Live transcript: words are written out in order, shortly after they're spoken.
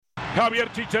Javier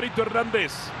Chicharito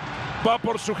Hernández va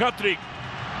por su hat-trick.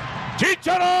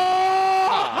 ¡Chicharo!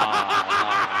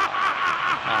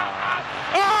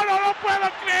 ¡Oh, no lo puedo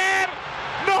creer!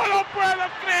 ¡No lo puedo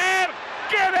creer!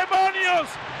 ¡Qué demonios!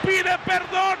 Pide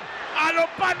perdón a lo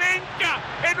Panenka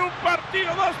en un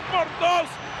partido 2x2.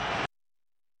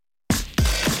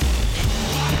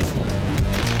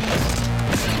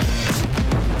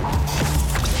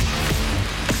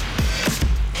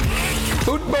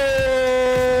 Futbol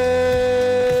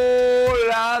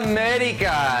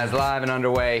America is live and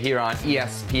underway here on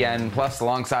ESPN Plus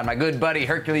alongside my good buddy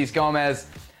Herculez Gomez.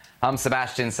 I'm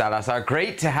Sebastian Salazar.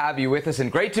 Great to have you with us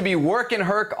and great to be working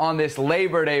Herc on this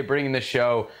Labor Day, bringing the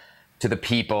show to the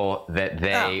people that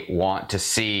they want to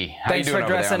see. How Thanks you doing for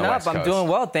dressing up. I'm doing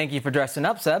well. Thank you for dressing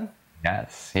up, Seb.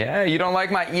 Yes. Yeah, you don't like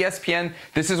my ESPN?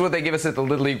 This is what they give us at the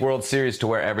Little League World Series to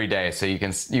wear every day. So you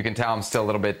can tell I'm still a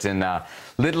little bit in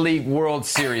Little League World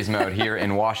Series mode here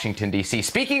in Washington, D.C.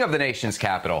 Speaking of the nation's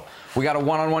capital, we got a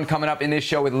one-on-one coming up in this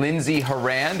show with Lindsey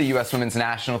Horan. The U.S. women's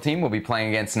national team will be playing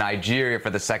against Nigeria for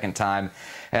the second time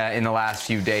in the last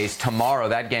few days. Tomorrow,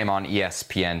 that game on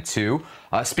ESPN2.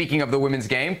 Speaking of the women's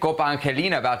game, Copa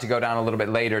Angelina about to go down a little bit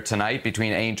later tonight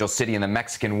between Angel City and the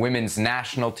Mexican women's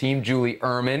national team. Julie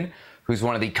Ehrman, who's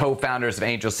one of the co-founders of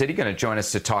Angel City, going to join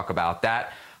us to talk about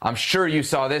that. I'm sure you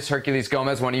saw this. Herculez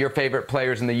Gomez, one of your favorite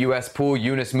players in the U.S. pool,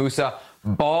 Yunus Musa,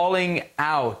 balling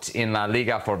out in La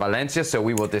Liga for Valencia. So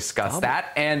we will discuss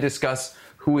that and discuss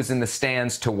who is in the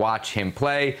stands to watch him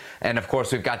play. And, of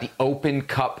course, we've got the Open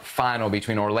Cup final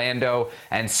between Orlando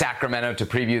and Sacramento to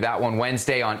preview that one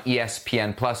Wednesday on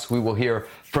ESPN+. We will hear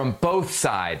from both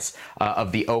sides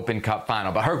of the Open Cup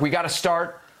final. But, Herc, we got to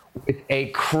start with a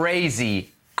crazy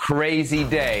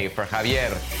day for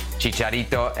Javier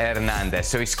Chicharito Hernandez.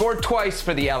 So he scored twice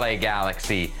for the LA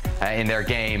Galaxy in their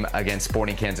game against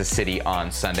Sporting Kansas City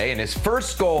on Sunday. And his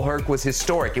first goal, Herc, was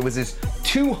historic. It was his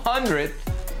 200th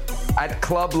at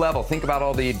club level. Think about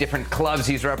all the different clubs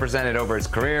he's represented over his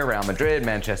career: Real Madrid,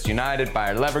 Manchester United,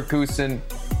 Bayer Leverkusen,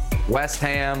 West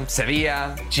Ham,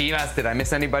 Sevilla, Chivas. Did I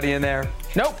miss anybody in there?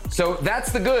 Nope. So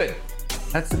that's the good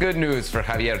news for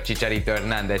Javier Chicharito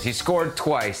Hernandez. He scored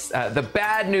twice. The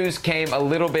bad news came a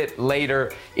little bit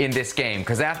later in this game,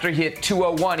 because after he hit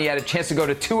 201, he had a chance to go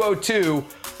to 202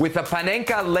 with a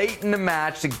Panenka late in the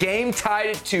match. The game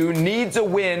tied at 2, needs a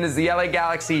win as the LA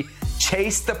Galaxy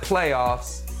chase the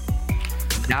playoffs.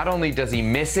 Not only does he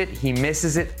miss it, he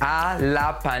misses it a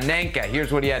la Panenka.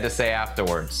 Here's what he had to say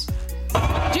afterwards.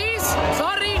 Jeez,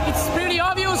 sorry, it's pretty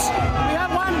obvious. We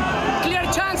have one clear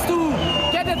chance to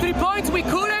get the 3 points. We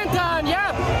couldn't, and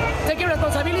taking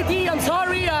responsibility. I'm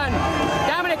sorry, and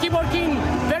I'm gonna keep working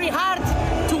very hard.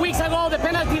 2 weeks ago, the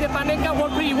penalty, the Panenka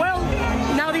worked pretty well.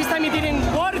 Now this time it didn't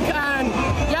work, and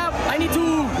I need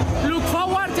to look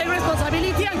forward, take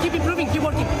responsibility, and keep improving, keep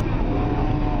working.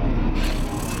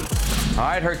 All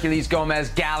right, Herculez Gomez,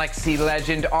 Galaxy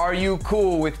legend. Are you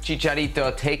cool with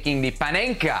Chicharito taking the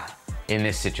Panenka in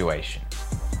this situation?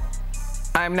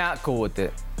 I'm not cool with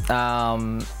it.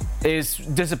 It's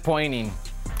disappointing.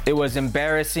 It was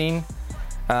embarrassing.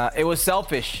 It was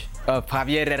selfish of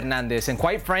Javier Hernandez. And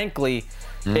quite frankly,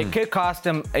 it could cost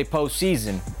him a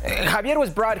postseason. Javier was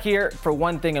brought here for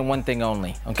one thing and one thing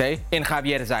only, okay? In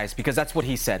Javier's eyes, because that's what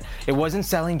he said. It wasn't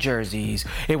selling jerseys.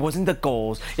 It wasn't the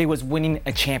goals. It was winning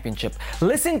a championship.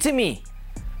 Listen to me.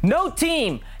 No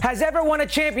team has ever won a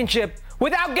championship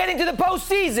without getting to the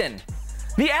postseason.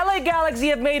 The LA Galaxy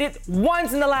have made it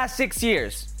once in the last 6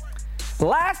 years.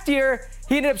 Last year,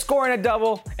 he ended up scoring a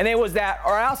double, and it was that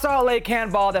Real Salt Lake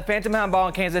handball, the Phantom handball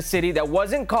in Kansas City that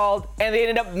wasn't called, and they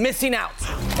ended up missing out,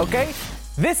 okay?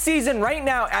 This season, right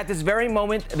now, at this very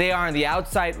moment, they are on the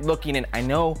outside looking in. I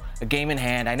know a game in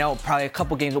hand. I know probably a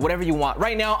couple games, but whatever you want.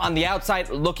 Right now, on the outside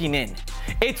looking in.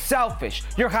 It's selfish.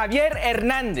 You're Javier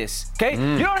Hernandez, okay?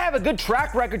 You don't have a good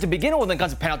track record to begin with when it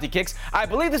comes to penalty kicks. I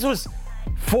believe this was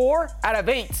 4 out of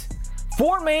 8.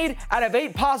 4 made out of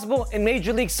 8 possible in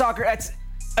Major League Soccer. That's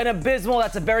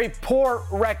a very poor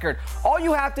record. All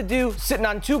you have to do, sitting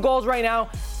on 2 goals right now,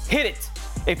 hit it.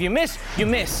 If you miss, you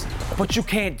miss. But you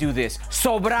can't do this.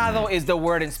 Sobrado is the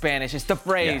word in Spanish. It's the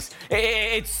phrase. Yeah.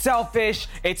 It's selfish,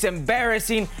 it's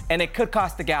embarrassing, and it could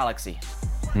cost the Galaxy.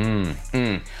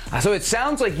 So it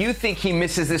sounds like you think he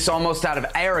misses this almost out of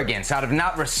arrogance, out of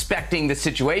not respecting the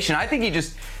situation. I think he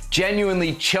just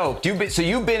genuinely choked. So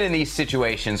you've been in these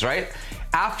situations, right?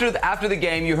 After the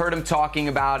game, you heard him talking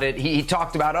about it. He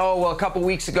talked about, a couple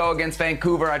weeks ago against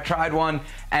Vancouver, I tried one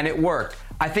and it worked.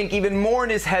 I think even more in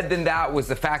his head than that was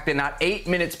the fact that not 8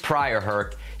 minutes prior,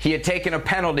 Herc, he had taken a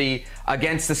penalty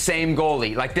against the same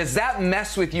goalie. Like, does that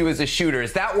mess with you as a shooter?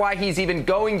 Is that why he's even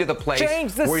going to the place where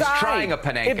he's trying a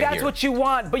Panenka if that's here? what you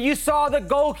want? But you saw the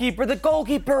goalkeeper. The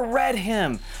goalkeeper read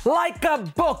him like a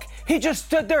book. He just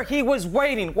stood there. He was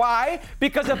waiting. Why?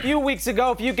 Because a few weeks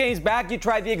ago, a few games back, you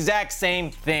tried the exact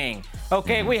same thing.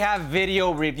 Okay, we have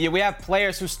video review. We have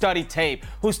players who study tape,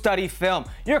 who study film.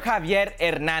 You're Javier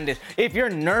Hernandez. If you're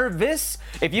nervous,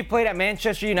 if you played at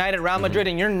Manchester United, Real Madrid,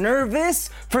 and you're nervous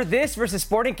for this versus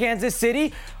Sporting Kansas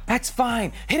City, that's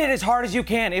fine. Hit it as hard as you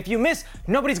can. If you miss,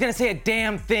 nobody's going to say a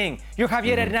damn thing. You're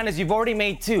Javier Hernandez. You've already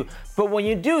made 2. But when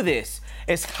you do this,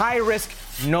 it's high risk,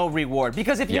 no reward.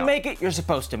 Because if you make it, you're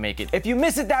supposed to make it. If you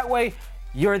miss it that way,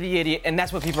 you're the idiot, and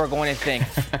that's what people are going to think.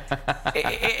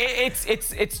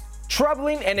 It's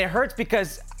troubling, and it hurts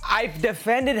because I've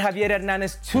defended Javier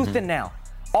Hernandez tooth and nail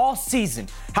all season.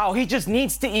 How he just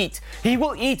needs to eat. He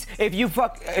will eat if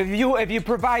you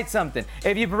provide something,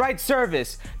 if you provide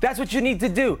service. That's what you need to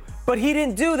do. But he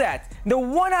didn't do that. The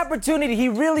one opportunity he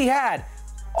really had,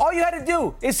 all you had to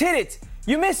do is hit it.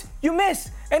 You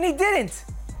miss, and he didn't.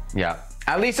 Yeah.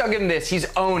 At least I'll give him this. He's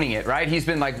owning it, right? He's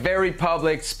been like very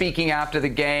public, speaking after the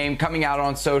game, coming out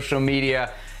on social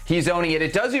media. He's owning it.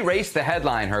 It does erase the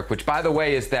headline, Herc, which, by the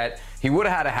way, is that he would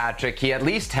have had a hat trick. He at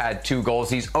least had 2 goals.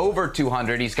 He's over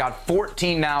 200. He's got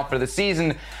 14 now for the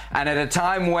season. And at a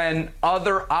time when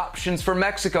other options for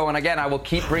Mexico, and again, I will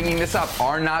keep bringing this up,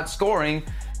 are not scoring,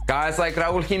 guys like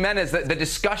Raul Jimenez, the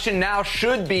discussion now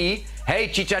should be, hey,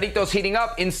 Chicharito's heating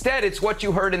up. Instead, it's what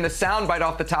you heard in the soundbite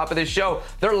off the top of this show.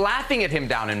 They're laughing at him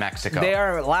down in Mexico. They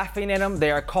are laughing at him.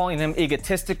 They are calling him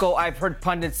egotistical. I've heard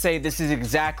pundits say this is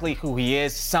exactly who he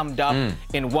is, summed up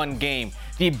in one game.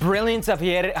 The brilliance of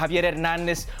Javier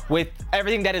Hernandez with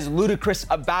everything that is ludicrous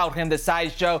about him, the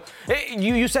sideshow.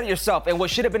 You said it yourself, and what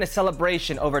should have been a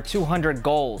celebration over 200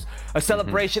 goals, a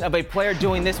celebration of a player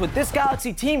doing this with this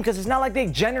Galaxy team, because it's not like they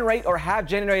generate or have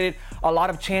generated a lot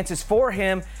of chances for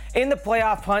him. In the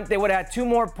playoff hunt, they would have had 2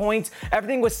 more points.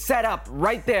 Everything was set up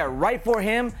right there, right for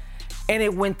him, and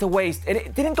it went to waste. And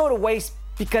it didn't go to waste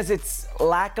because it's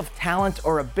lack of talent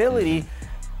or ability,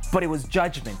 but it was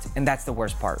judgment, and that's the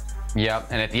worst part. Yep,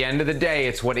 and at the end of the day,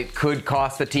 it's what it could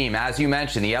cost the team. As you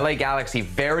mentioned, the LA Galaxy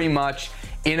very much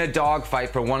in a dogfight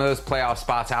for one of those playoff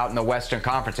spots out in the Western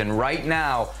Conference, and right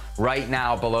now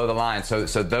below the line. So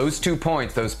those 2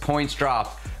 points, those points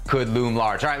dropped, could loom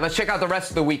large. All right, let's check out the rest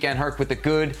of the weekend, Herc, with the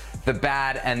good, the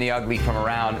bad, and the ugly from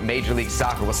around Major League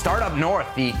Soccer. We'll start up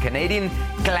north, the Canadian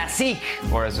Classique,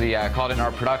 or as we called it in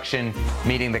our production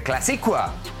meeting, the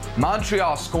Classiqua.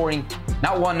 Montreal scoring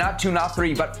not 1, not 2, not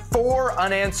 3, but 4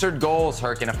 unanswered goals,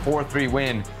 Herc, in a 4-3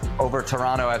 win over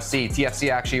Toronto FC.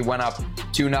 TFC actually went up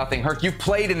 2-0. Herc, you've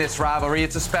played in this rivalry.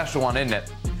 It's a special one, isn't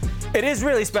it? It is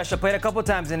really special. Played a couple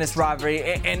times in this rivalry,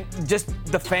 and just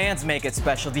the fans make it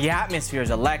special. The atmosphere is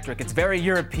electric. It's very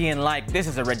European-like. This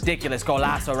is a ridiculous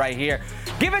golazo right here.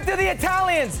 Give it to the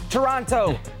Italians,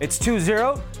 Toronto. It's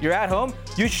 2-0. You're at home.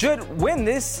 You should win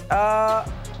this,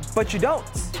 but you don't.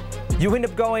 You end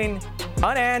up going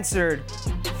unanswered,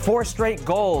 4 straight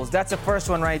goals. That's the first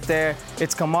one right there.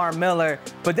 It's Kamar Miller.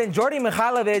 But then Jordi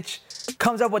Mihailovic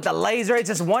comes up with the laser. It's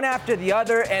just one after the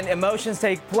other, and emotions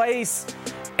take place.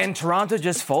 And Toronto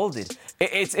just folded.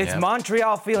 It's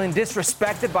Montreal feeling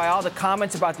disrespected by all the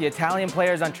comments about the Italian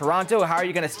players on Toronto. How are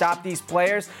you going to stop these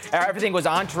players? Everything was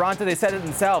on Toronto. They said it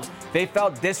themselves. They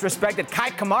felt disrespected. Kai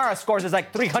Kamara scores his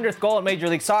 300th goal in Major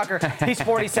League Soccer. He's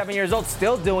 47 years old,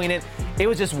 still doing it. It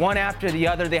was just one after the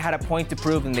other. They had a point to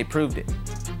prove, and they proved it.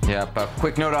 Yep, a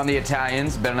quick note on the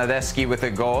Italians. Bernardeschi with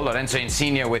a goal. Lorenzo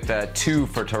Insigne with 2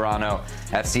 for Toronto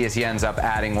FC as he ends up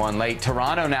adding 1 late.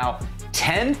 Toronto now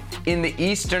 10th in the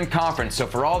Eastern Conference. So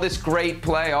for all this great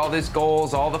play, all this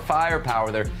goals, all the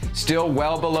firepower, they're still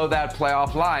well below that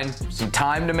playoff line. Some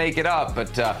time to make it up,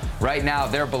 but right now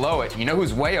they're below it. You know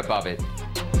who's way above it?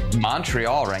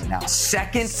 Montreal right now.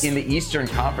 2nd in the Eastern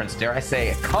Conference. Dare I say,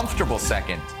 a comfortable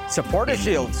 2nd. Supporter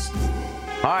shields.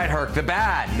 All right, Herc, the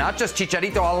bad. Not just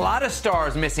Chicharito, a lot of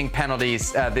stars missing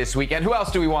penalties this weekend. Who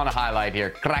else do we want to highlight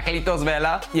here? Carlitos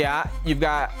Vela? Yeah, you've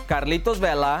got Carlitos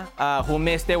Vela, who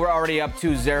missed. They were already up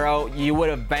 2-0. You would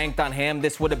have banked on him.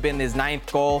 This would have been his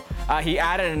 9th goal. He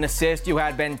added an assist. You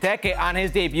had Benteke on his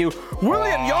debut.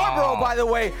 William Yarbrough, by the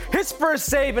way, his first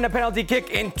save in a penalty kick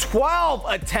in 12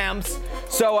 attempts.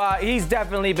 So he's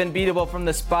definitely been beatable from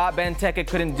the spot. Benteke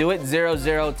couldn't do it.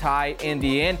 0-0 tie in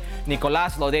the end.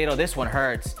 Nicolas Lodeiro, this one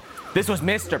hurt. This was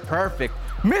Mr. Perfect.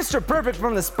 Mr. Perfect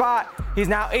from the spot. He's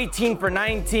now 18 for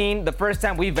 19. The first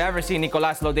time we've ever seen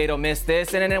Nicolas Lodeiro miss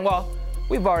this. And then, well,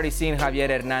 we've already seen Javier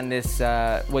Hernandez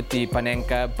with the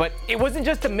Panenka, but it wasn't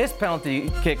just the missed penalty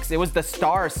kicks. It was the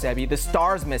stars, Sebi. The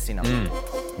stars missing them.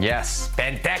 Yes,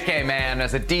 Benteke, man,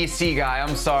 as a DC guy,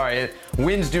 I'm sorry.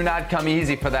 Wins do not come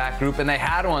easy for that group, and they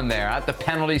had one there at the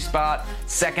penalty spot.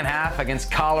 Second half against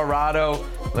Colorado.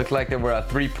 Looked like there were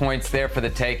 3 points there for the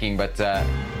taking, but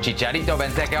Chicharito,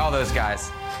 Benteke, all those guys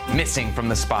missing from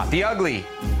the spot. The ugly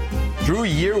Drew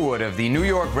Yearwood of the New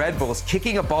York Red Bulls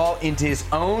kicking a ball into his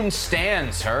own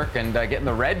stands, Herc, and getting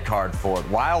the red card for it.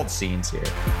 Wild scenes here.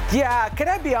 Yeah, can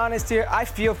I be honest here? I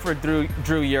feel for Drew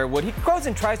Yearwood. He goes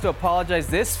and tries to apologize.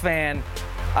 This fan,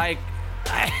 like,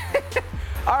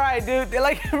 all right, dude,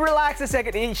 like, relax a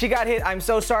second. She got hit. I'm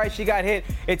so sorry she got hit.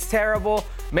 It's terrible.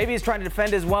 Maybe he's trying to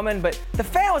defend his woman, but the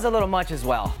fan was a little much as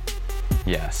well.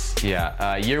 Yes,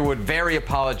 yeah. Yearwood very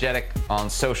apologetic on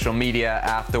social media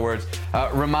afterwards.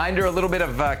 Reminder a little bit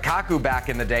of Kaku back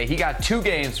in the day. He got 2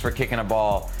 games for kicking a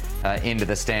ball into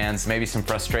the stands. Maybe some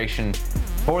frustration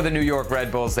for the New York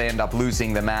Red Bulls. They end up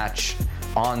losing the match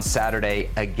on Saturday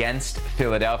against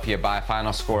Philadelphia by a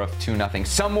final score of 2-0.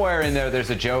 Somewhere in there's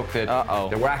a joke that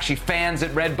there were actually fans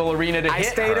at Red Bull Arena to hit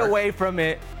her. I stayed away from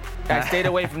it. I stayed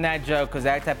away from that joke because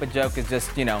that type of joke is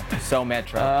just, so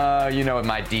Metro. In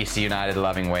my DC United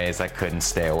loving ways, I couldn't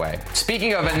stay away.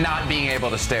 Speaking of not being able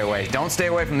to stay away, don't stay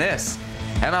away from this.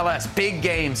 MLS, big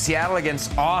game, Seattle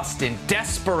against Austin.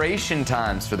 Desperation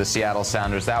times for the Seattle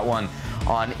Sounders. That one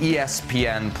on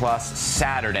ESPN Plus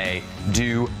Saturday.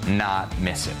 Do not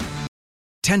miss it.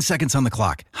 10 seconds on the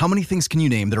clock. How many things can you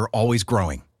name that are always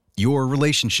growing? Your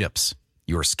relationships,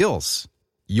 your skills,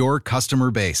 your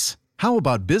customer base. How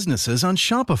about businesses on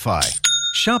Shopify?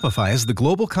 Shopify is the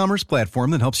global commerce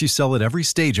platform that helps you sell at every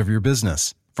stage of your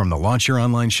business. From the launch your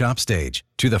online shop stage,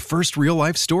 to the first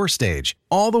real-life store stage,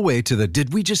 all the way to the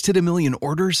did we just hit a million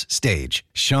orders stage.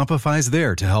 Shopify's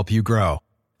there to help you grow.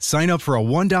 Sign up for a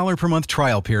 $1 per month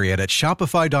trial period at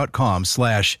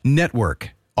shopify.com/network,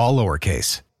 all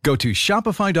lowercase. Go to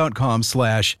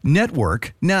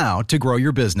shopify.com/network now to grow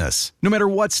your business, no matter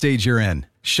what stage you're in.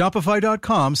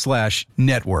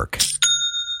 Shopify.com/network.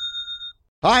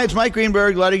 Hi, it's Mike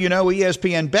Greenberg letting you know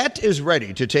ESPN Bet is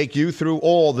ready to take you through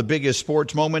all the biggest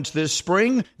sports moments this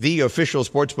spring. The official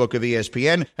sportsbook of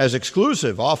ESPN has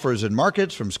exclusive offers and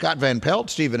markets from Scott Van Pelt,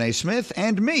 Stephen A. Smith,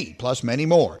 and me, plus many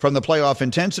more. From the playoff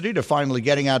intensity to finally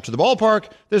getting out to the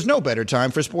ballpark, there's no better time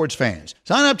for sports fans.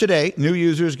 Sign up today. New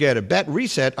users get a bet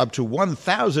reset up to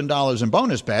 $1,000 in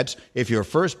bonus bets if your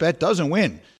first bet doesn't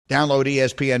win. Download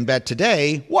ESPN Bet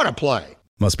today. What a play.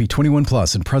 Must be 21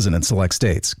 plus and present in select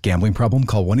states. Gambling problem?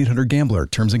 Call 1-800-GAMBLER.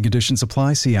 Terms and conditions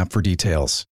apply. See app for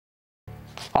details.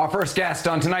 Our first guest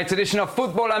on tonight's edition of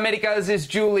Futbol Americas is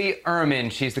Julie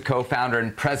Ehrman. She's the co-founder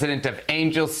and president of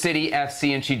Angel City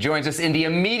FC, and she joins us in the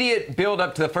immediate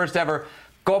build-up to the first ever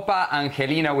Copa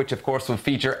Angelina, which of course will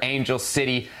feature Angel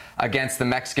City against the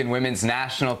Mexican women's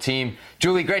national team.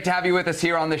 Julie, great to have you with us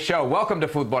here on the show. Welcome to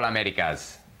Futbol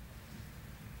Americas.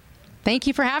 Thank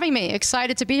you for having me.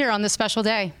 Excited to be here on this special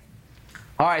day.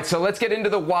 All right, so let's get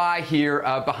into the why here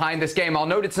behind this game. I'll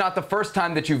note it's not the first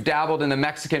time that you've dabbled in the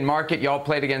Mexican market. Y'all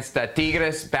played against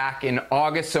Tigres back in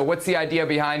August. So what's the idea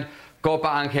behind Copa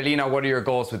Angelina? What are your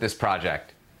goals with this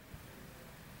project?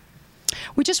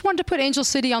 We just wanted to put Angel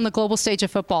City on the global stage of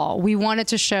football. We wanted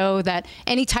to show that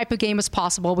any type of game is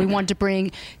possible. We wanted to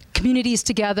bring communities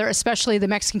together, especially the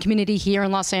Mexican community here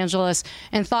in Los Angeles,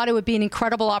 and thought it would be an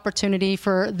incredible opportunity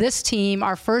for this team,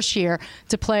 our first year,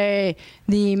 to play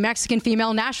the Mexican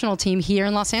female national team here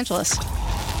in Los Angeles.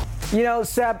 You know,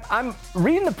 Seb, I'm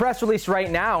reading the press release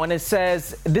right now, and it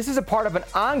says this is a part of an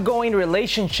ongoing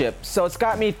relationship. So it's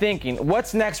got me thinking,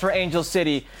 what's next for Angel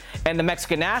City and the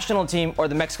Mexican national team or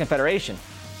the Mexican Federation?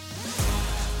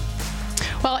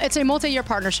 Well, it's a multi-year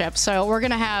partnership, so we're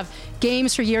going to have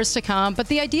games for years to come. But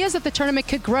the idea is that the tournament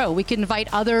could grow. We could invite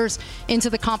others into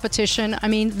the competition. I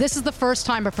mean, this is the first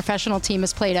time a professional team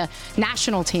has played a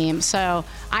national team. So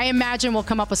I imagine we'll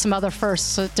come up with some other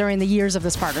firsts during the years of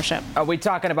this partnership. Are we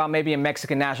talking about maybe a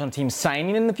Mexican national team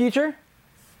signing in the future?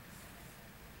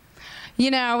 You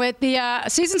know, the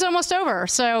season's almost over,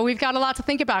 so we've got a lot to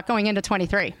think about going into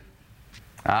 23.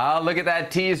 Oh, look at that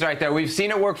tease right there. We've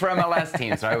seen it work for MLS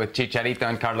teams, right? With Chicharito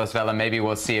and Carlos Vela. Maybe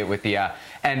we'll see it with the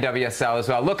NWSL as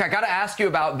well. Look, I got to ask you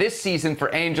about this season for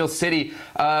Angel City.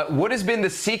 What has been the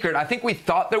secret? I think we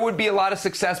thought there would be a lot of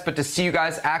success, but to see you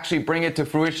guys actually bring it to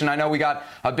fruition, I know we got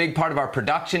a big part of our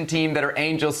production team that are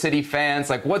Angel City fans.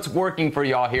 Like, what's working for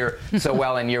y'all here so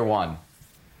well in year one?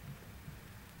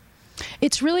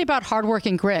 It's really about hard work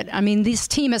and grit. I mean, this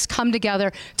team has come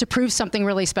together to prove something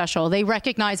really special. They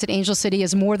recognize that Angel City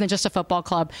is more than just a football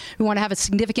club. We want to have a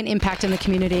significant impact in the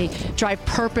community, drive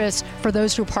purpose for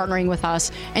those who are partnering with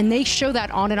us, and they show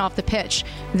that on and off the pitch.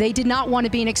 They did not want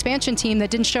to be an expansion team that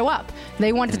didn't show up.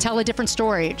 They wanted to tell a different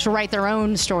story, to write their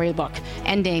own storybook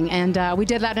ending, and we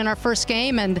did that in our first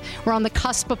game, and we're on the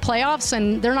cusp of playoffs,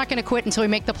 and they're not going to quit until we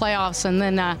make the playoffs, and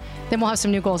then we'll have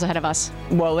some new goals ahead of us.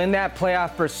 Well, in that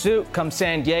playoff pursuit comes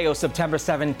San Diego, September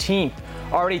 17th.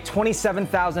 Already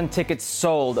 27,000 tickets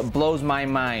sold. It blows my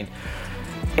mind.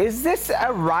 Is this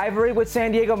a rivalry with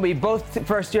San Diego? We both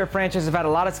first-year franchises have had a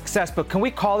lot of success, but can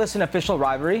we call this an official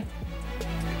rivalry?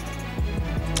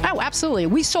 Oh, absolutely.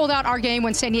 We sold out our game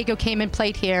when San Diego came and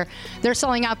played here. They're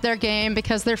selling out their game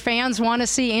because their fans want to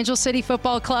see Angel City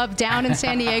Football Club down in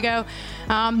San Diego.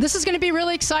 This is going to be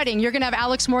really exciting. You're going to have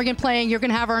Alex Morgan playing. You're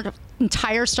going to have our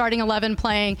entire starting 11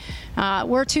 playing.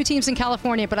 We're two teams in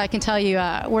California, but I can tell you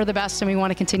we're the best and we want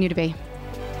to continue to be.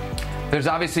 There's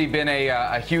obviously been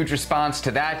a huge response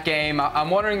to that game. I'm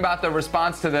wondering about the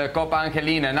response to the Copa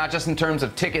Angelina, not just in terms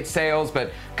of ticket sales,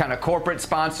 but kind of corporate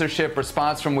sponsorship,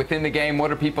 response from within the game. What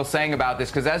are people saying about this?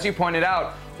 Because as you pointed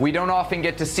out, we don't often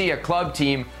get to see a club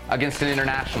team against an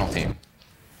international team.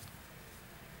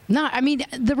 No, I mean,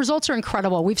 the results are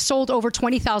incredible. We've sold over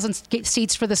 20,000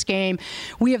 seats for this game.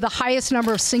 We have the highest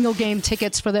number of single game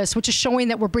tickets for this, which is showing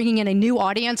that we're bringing in a new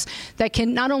audience that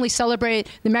can not only celebrate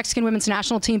the Mexican women's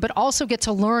national team, but also get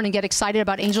to learn and get excited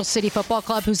about Angel City Football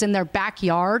Club, who's in their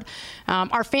backyard.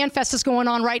 Our Fan Fest is going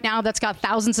on right now. That's got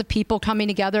thousands of people coming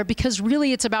together because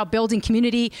really it's about building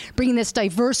community, bringing this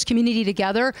diverse community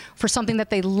together for something that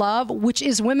they love, which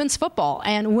is women's football.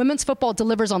 And women's football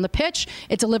delivers on the pitch.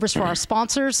 It delivers for our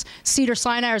sponsors.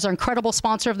 Cedars-Sinai is our incredible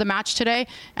sponsor of the match today,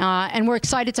 and we're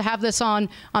excited to have this on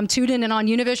TuneIn and on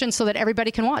Univision so that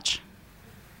everybody can watch.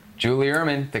 Julie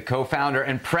Ehrman, the co-founder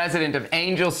and president of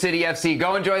Angel City FC.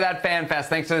 Go enjoy that Fan Fest.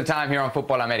 Thanks for the time here on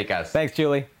Futbol Americas. Thanks,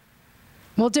 Julie.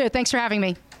 Will do. Thanks for having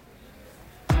me.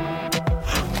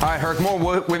 All right, Herc,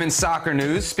 more women's soccer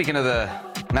news. Speaking of the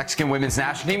Mexican women's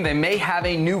national team, they may have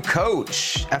a new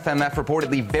coach. FMF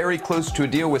reportedly very close to a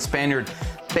deal with Spaniard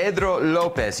Pedro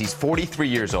Lopez. He's 43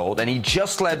 years old, and he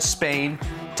just led Spain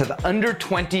to the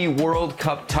Under-20 World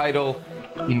Cup title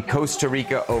in Costa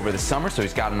Rica over the summer, so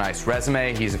he's got a nice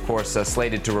resume. He's, of course,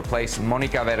 slated to replace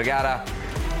Mónica Vergara,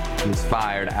 who was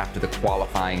fired after the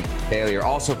qualifying failure.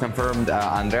 Also confirmed,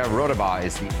 Andrea Rodaba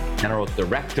is the general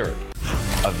director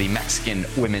of the Mexican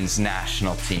women's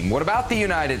national team. What about the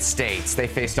United States? They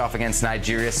faced off against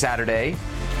Nigeria Saturday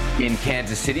in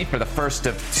Kansas City for the first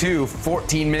of two.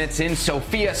 14 minutes in,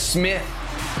 Sophia Smith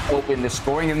opened the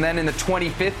scoring, and then in the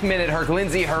 25th minute,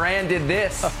 Lindsey Horan did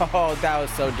this. Oh, that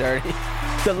was so dirty.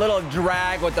 The little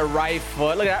drag with the right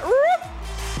foot. Look at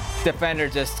that. Defender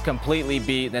just completely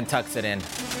beat, then tucks it in.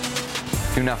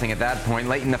 2-0 at that point.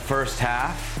 Late in the first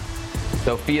half,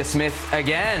 Sophia Smith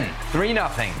again.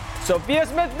 3-0. Sophia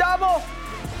Smith double.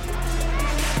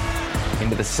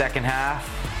 Into the second half.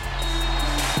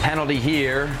 Penalty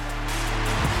here.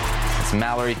 It's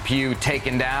Mallory Pugh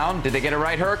taken down. Did they get it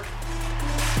right, Herc?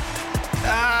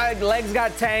 Legs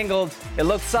got tangled. It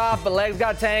looked soft, but legs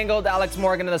got tangled. Alex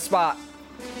Morgan in the spot.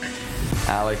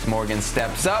 Alex Morgan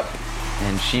steps up,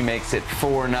 and she makes it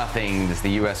 4-0 as the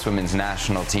U.S. women's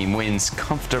national team wins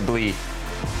comfortably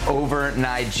over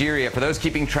Nigeria. For those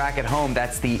keeping track at home,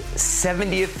 that's the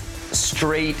 70th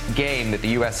straight game that the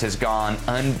U.S. has gone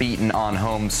unbeaten on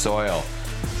home soil.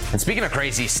 And speaking of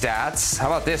crazy stats, how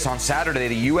about this? On Saturday,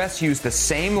 the U.S. used the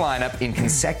same lineup in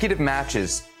consecutive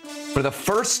matches for the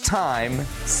first time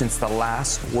since the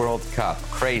last World Cup.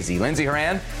 Crazy. Lindsey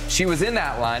Horan, she was in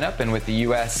that lineup, and with the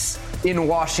U.S. in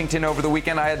Washington over the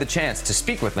weekend, I had the chance to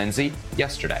speak with Lindsey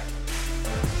yesterday.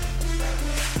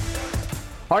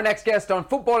 Our next guest on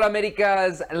Futbol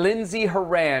Americas, Lindsey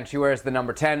Horan. She wears the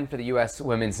number 10 for the U.S.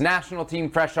 women's national team,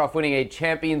 fresh off winning a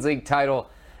Champions League title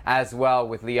as well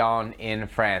with Lyon in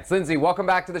France. Lindsey, welcome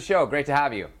back to the show. Great to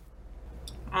have you.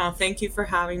 Thank you for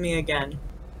having me again.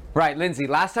 Right, Lindsey,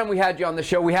 last time we had you on the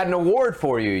show, we had an award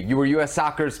for you. You were U.S.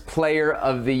 Soccer's Player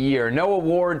of the Year. No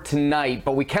award tonight,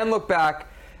 but we can look back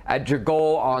at your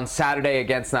goal on Saturday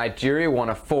against Nigeria, 1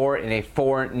 of 4 in a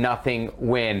 4-0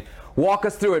 win. Walk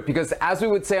us through it, because as we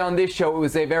would say on this show, it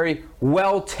was a very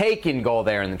well-taken goal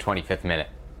there in the 25th minute.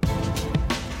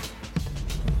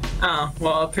 Oh,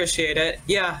 well, appreciate it.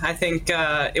 Yeah, I think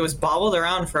it was bobbled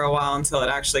around for a while until it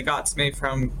actually got to me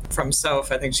from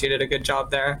Soph. I think she did a good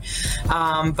job there.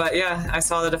 But yeah, I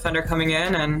saw the defender coming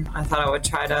in, and I thought I would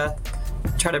try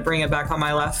to bring it back on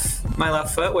my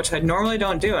left foot, which I normally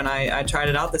don't do, and I tried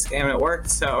it out this game and it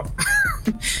worked. So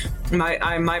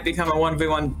I might become a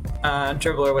 1v1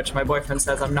 dribbler, which my boyfriend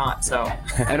says I'm not. So.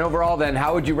 And overall, then,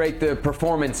 how would you rate the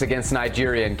performance against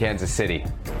Nigeria in Kansas City?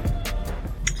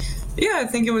 Yeah, I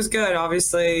think it was good.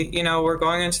 Obviously, we're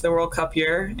going into the World Cup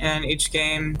year, and each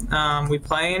game we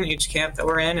play in, each camp that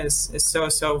we're in is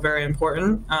so very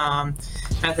important.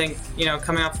 I think,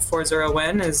 coming off a 4-0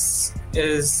 win is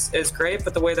great,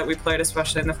 but the way that we played,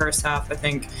 especially in the first half, I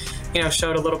think,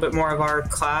 showed a little bit more of our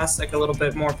class, like a little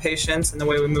bit more patience in the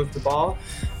way we moved the ball.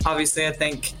 Obviously, I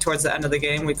think towards the end of the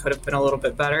game, we could have been a little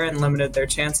bit better and limited their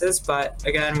chances. But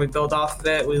again, we build off of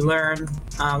it. We learn.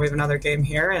 We have another game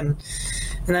here, and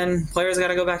then players got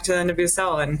to go back to the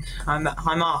NWSL, and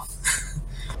I'm off.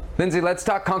 Lindsay, let's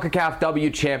talk CONCACAF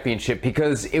W Championship,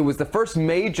 because it was the first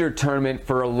major tournament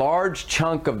for a large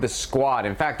chunk of the squad.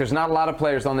 In fact, there's not a lot of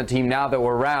players on the team now that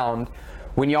were around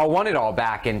when y'all won it all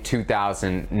back in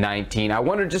 2019. I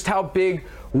wonder just how big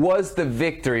was the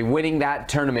victory winning that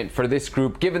tournament for this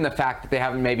group, given the fact that they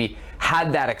haven't maybe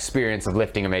had that experience of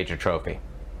lifting a major trophy?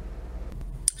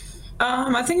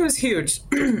 I think it was huge.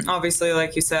 Obviously,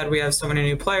 like you said, we have so many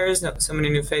new players, so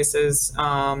many new faces,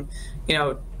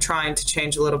 trying to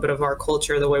change a little bit of our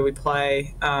culture, the way we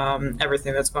play,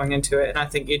 everything that's going into it. And I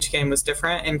think each game was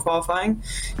different in qualifying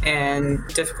and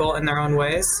difficult in their own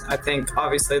ways. I think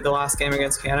obviously the last game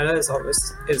against Canada is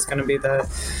going to be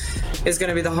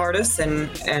the hardest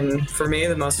and for me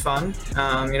the most fun.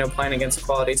 Playing against a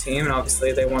quality team, and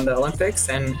obviously they won the Olympics,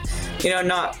 and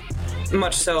not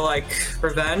much so like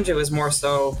revenge. It was more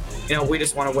so, we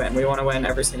just want to win. We want to win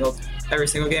every single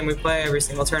game we play, every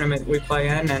single tournament we play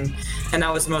in, and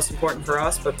that was the most important for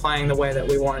us, but playing the way that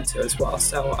we wanted to as well.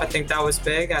 So I think that was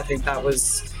big. I think that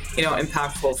was,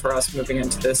 impactful for us moving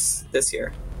into this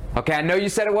year. Okay, I know you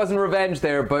said it wasn't revenge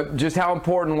there, but just how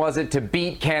important was it to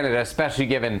beat Canada, especially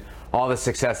given all the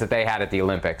success that they had at the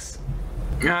Olympics?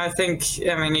 I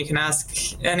mean, you can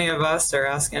ask any of us or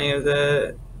ask any of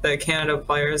the Canada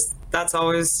players. That's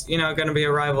always, going to be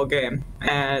a rival game,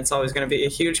 and it's always going to be a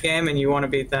huge game, and you want to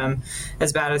beat them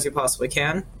as bad as you possibly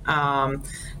can.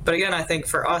 But again, I think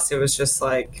for us, it was just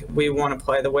like, we want to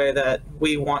play the way that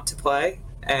we want to play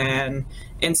and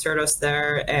insert us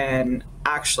there and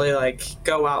actually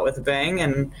go out with a bang,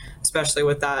 and especially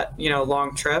with that,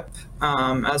 long trip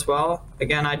as well.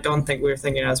 Again, I don't think we were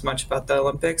thinking as much about the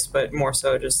Olympics, but more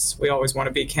so just we always want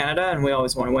to beat Canada and we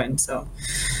always want to win. So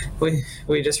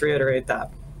we just reiterate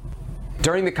that.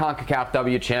 During the CONCACAF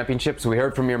W Championships, we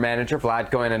heard from your manager,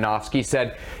 Vlatko Ananovsky,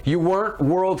 said you weren't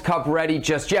World Cup ready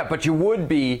just yet, but you would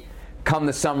be come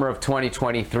the summer of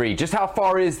 2023. Just how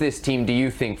far is this team, do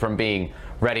you think, from being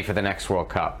ready for the next World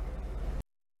Cup?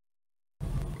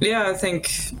 Yeah, I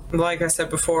think, like I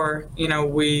said before,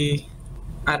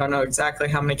 I don't know exactly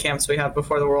how many camps we have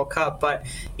before the World Cup, but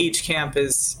each camp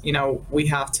is, we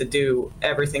have to do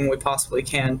everything we possibly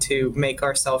can to make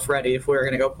ourselves ready if we're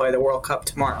going to go play the World Cup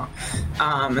tomorrow.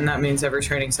 And that means every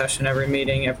training session, every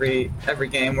meeting, every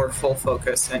game, we're full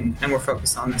focus and we're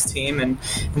focused on this team and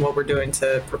what we're doing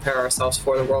to prepare ourselves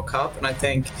for the World Cup. And I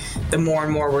think the more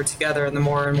and more we're together and the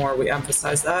more and more we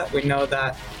emphasize that, we know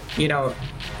that,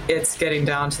 it's getting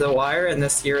down to the wire, and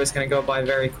this year is going to go by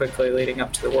very quickly leading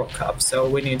up to the World Cup. So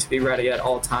we need to be ready at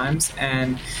all times.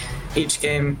 And each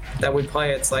game that we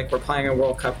play, it's like we're playing a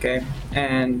World Cup game.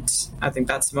 And I think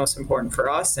that's the most important for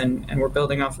us. And we're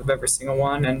building off of every single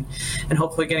one and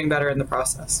hopefully getting better in the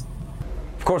process.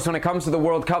 Of course, when it comes to the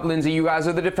World Cup, Lindsay, you guys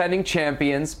are the defending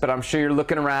champions, but I'm sure you're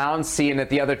looking around, seeing at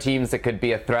the other teams that could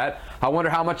be a threat. I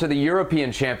wonder how much of the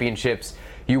European Championships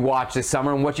you watched this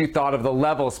summer and what you thought of the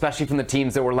level, especially from the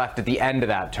teams that were left at the end of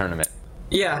that tournament.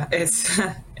 Yeah,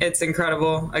 it's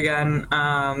incredible. Again,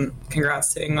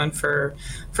 congrats to England for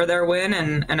their win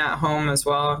and at home as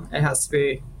well. It has to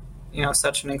be,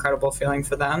 such an incredible feeling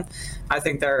for them. I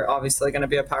think they're obviously going to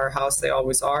be a powerhouse. They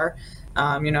always are.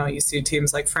 You see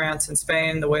teams like France and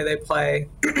Spain, the way they play.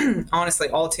 Honestly,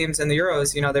 all teams in the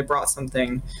Euros, they brought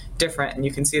something different, and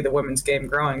you can see the women's game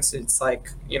growing. So it's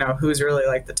like, who's really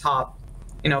like the top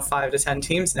 5 to 10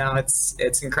 teams now.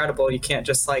 It's incredible. You can't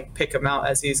just pick them out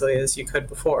as easily as you could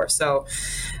before. So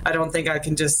I don't think I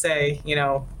can just say,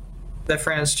 the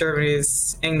France,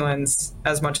 Germany's, England's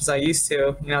as much as I used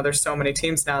to. There's so many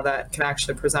teams now that can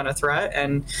actually present a threat,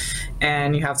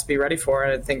 and you have to be ready for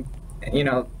it. I think,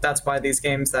 that's why these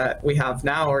games that we have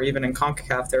now, or even in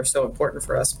CONCACAF, they're so important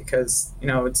for us because,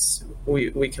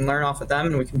 we can learn off of them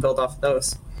and we can build off of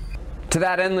those. To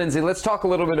that end, Lindsay, let's talk a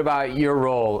little bit about your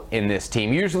role in this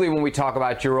team. Usually when we talk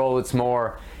about your role, it's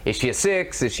more, is she a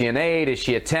 6? Is she an 8? Is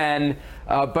she a 10?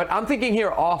 But I'm thinking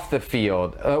here off the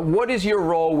field. What is your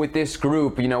role with this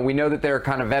group? You know, we know that they're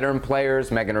kind of veteran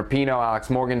players, Megan Rapinoe, Alex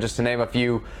Morgan, just to name a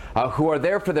few, who are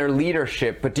there for their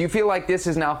leadership. But do you feel like this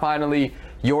is now finally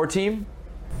your team?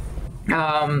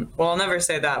 Well, I'll never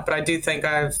say that, but I do think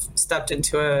I've stepped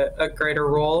into a greater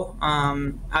role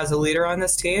as a leader on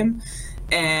this team.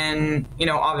 And, you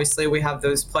know, obviously we have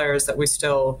those players that we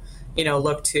still, you know,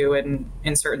 look to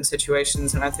in certain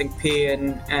situations. And I think P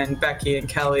and Becky and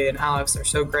Kelly and Alex are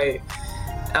so great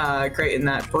in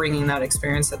that, bringing that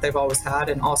experience that they've always had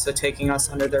and also taking us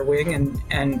under their wing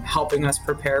and helping us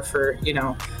prepare for, you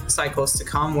know, cycles to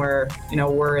come where, you know,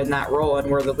 we're in that role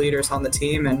and we're the leaders on the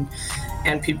team and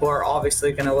people are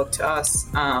obviously going to look to us.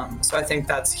 So I think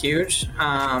that's huge.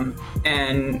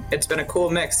 And it's been a cool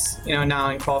mix, you know,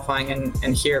 now in qualifying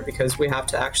and here, because we have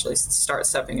to actually start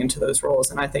stepping into those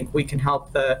roles. And I think we can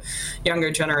help the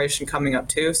younger generation coming up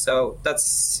too. So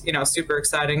that's, you know, super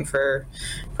exciting for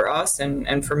us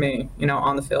and for me, you know,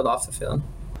 on the field, off the field.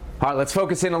 All right, let's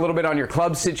focus in a little bit on your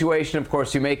club situation. Of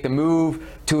course, you make the move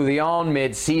to Lyon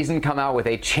mid-season, come out with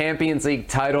a Champions League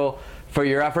title for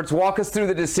your efforts. Walk us through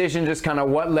the decision, just kind of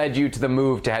what led you to the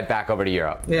move to head back over to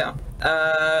Europe. Yeah,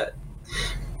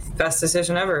 best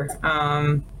decision ever.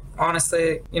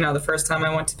 Honestly, you know, the first time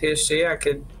I went to PSG,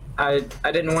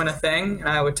 I didn't win a thing. And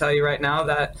I would tell you right now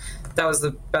that was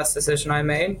the best decision I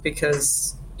made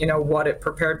because, you know, what it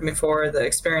prepared me for, the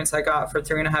experience I got for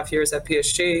 3.5 years at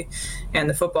PSG and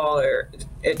the football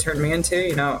it turned me into,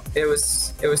 you know, it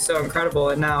was so incredible.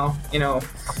 And now, you know,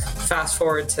 fast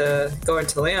forward to going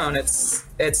to Lyon, it's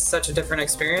such a different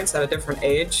experience at a different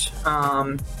age,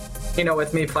 you know,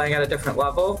 with me playing at a different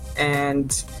level.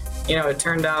 And, you know, it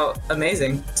turned out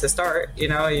amazing to start. You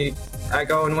know, I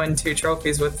go and win 2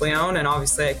 trophies with Lyon, and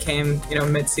obviously I came, you know,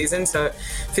 mid-season, so it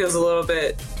feels a little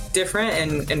bit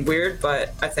different and weird,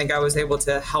 but I think I was able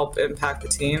to help impact the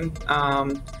team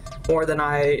more than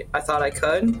I thought I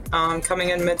could coming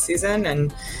in mid-season,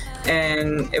 and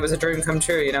it was a dream come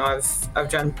true. You know, I've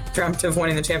dreamt of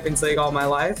winning the Champions League all my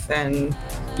life, and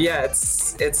yeah,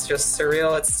 it's just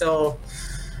surreal. It's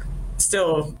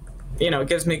still, you know,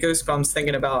 gives me goosebumps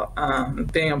thinking about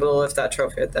being able to lift that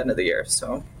trophy at the end of the year.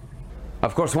 So.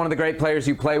 Of course, one of the great players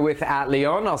you play with at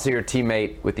Lyon, also your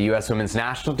teammate with the U.S. Women's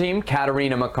National Team,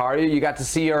 Katarina Macario. You got to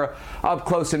see her up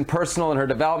close and personal in her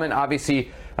development.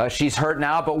 Obviously, she's hurt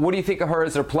now, but what do you think of her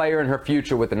as a player and her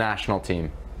future with the national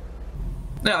team?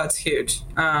 No, it's huge.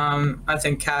 I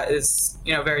think Kat is,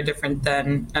 you know, very different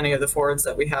than any of the forwards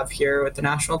that we have here with the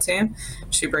national team.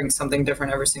 She brings something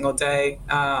different every single day.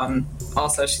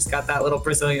 Also, she's got that little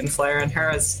Brazilian flair in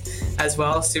her as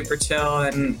well, super chill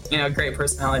and, you know, great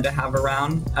personality to have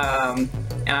around.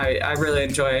 And I really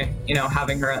enjoy, you know,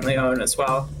 having her at Lyon as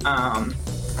well.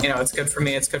 You know, it's good for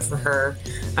me, it's good for her.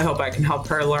 I hope I can help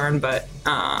her learn, but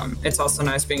it's also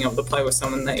nice being able to play with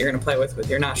someone that you're going to play with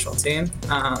your national team.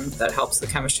 That helps the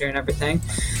chemistry and everything.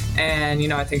 And, you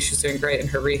know, I think she's doing great in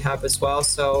her rehab as well.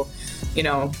 So, you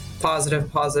know, positive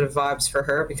vibes for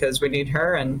her because we need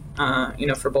her and, you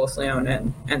know, for both Lyon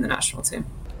and the national team.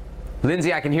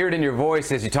 Lindsay, I can hear it in your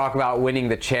voice as you talk about winning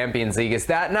the Champions League. Is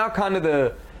that now kind of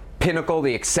the pinnacle,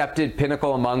 the accepted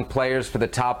pinnacle among players for the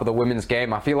top of the women's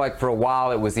game? I feel like for a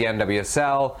while it was the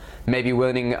NWSL, maybe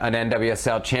winning an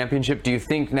NWSL championship. Do you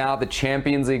think now the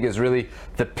Champions League is really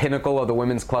the pinnacle of the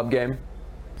women's club game?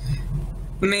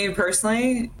 Me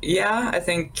personally, yeah. I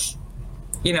think,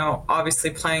 you know,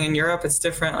 obviously playing in Europe, it's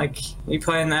different. Like, you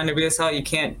play in the NWSL, you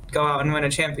can't go out and win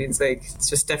a Champions League. It's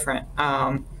just different.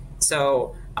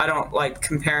 So I don't like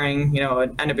comparing, you know,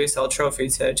 an NWSL trophy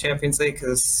to a Champions League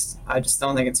because I just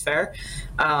don't think it's fair.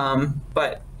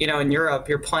 But, you know, in Europe,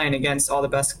 you're playing against all the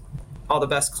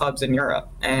best clubs in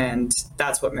Europe, and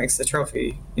that's what makes the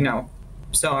trophy, you know,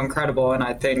 so incredible. And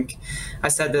I think I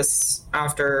said this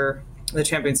after the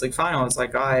Champions League final. It's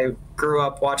like I grew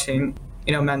up watching,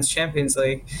 you know, men's Champions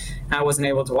League. And I wasn't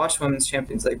able to watch women's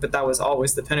Champions League, but that was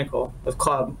always the pinnacle of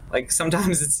club. Like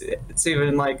sometimes it's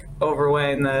even like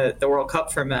overweighing the World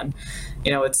Cup for men.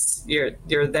 You know, it's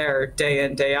you're there day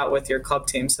in, day out with your club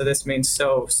team. So this means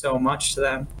so much to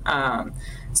them.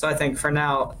 So I think for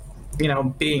now, you know,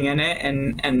 being in it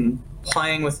and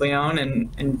playing with Lyon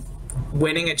and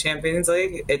winning a Champions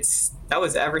League, that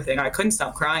was everything. I couldn't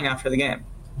stop crying after the game.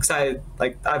 Because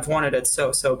I've wanted it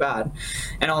so bad,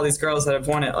 and all these girls that have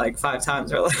won it like 5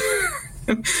 times are like,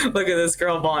 look at this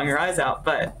girl bawling her eyes out.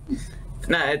 But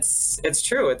no, it's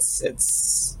true.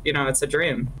 It's you know, it's a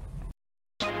dream.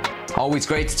 Always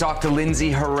great to talk to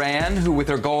Lindsay Horan, who with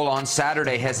her goal on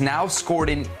Saturday has now scored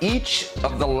in each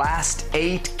of the last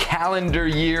 8 calendar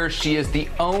years. She is the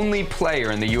only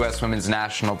player in the U.S. Women's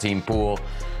National Team pool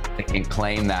can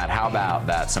claim that. How about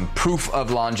that? Some proof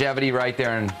of longevity right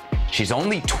there. And she's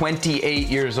only 28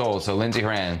 years old, so Lindsey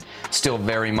Horan still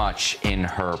very much in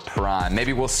her prime.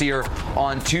 Maybe we'll see her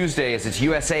on Tuesday as it's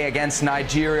USA against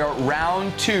Nigeria,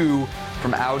 round 2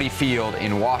 from Audi Field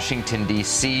in Washington,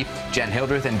 D.C. Jen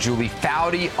Hildreth and Julie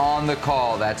Foudy on the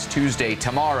call. That's Tuesday,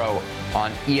 tomorrow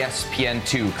on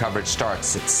ESPN2. Coverage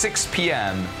starts at 6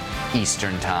 p.m.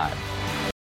 Eastern Time.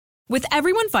 With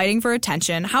everyone fighting for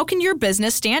attention, how can your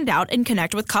business stand out and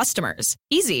connect with customers?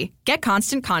 Easy. Get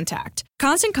Constant Contact.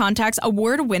 Constant Contact's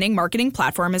award-winning marketing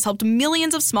platform has helped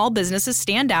millions of small businesses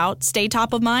stand out, stay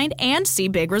top of mind, and see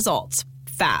big results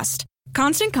fast.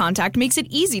 Constant Contact makes it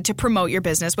easy to promote your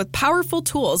business with powerful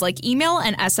tools like email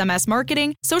and SMS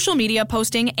marketing, social media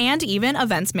posting, and even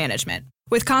events management.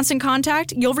 With Constant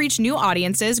Contact, you'll reach new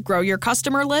audiences, grow your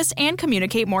customer list, and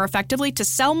communicate more effectively to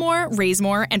sell more, raise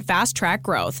more, and fast-track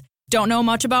growth. Don't know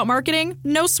much about marketing?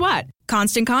 No sweat.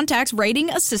 Constant Contact's writing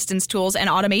assistance tools and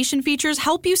automation features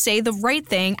help you say the right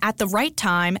thing at the right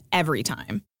time, every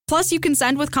time. Plus, you can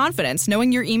send with confidence,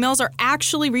 knowing your emails are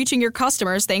actually reaching your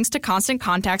customers thanks to Constant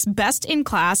Contact's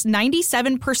best-in-class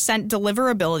 97%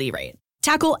 deliverability rate.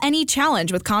 Tackle any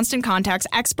challenge with Constant Contact's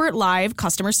expert live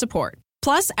customer support.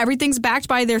 Plus, everything's backed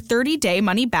by their 30-day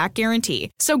money-back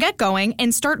guarantee. So get going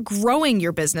and start growing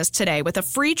your business today with a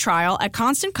free trial at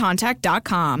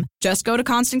ConstantContact.com. Just go to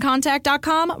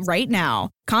ConstantContact.com right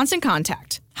now. Constant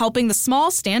Contact, helping the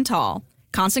small stand tall.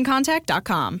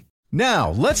 ConstantContact.com. Now,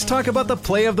 let's talk about the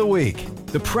play of the week.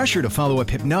 The pressure to follow up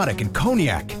Hypnotic and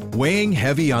Cognac, weighing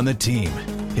heavy on the team.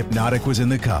 Hypnotic was in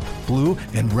the cup, blue,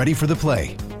 and ready for the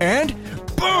play. And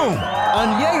boom!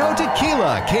 Añejo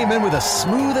Tequila came in with a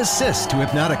smooth assist to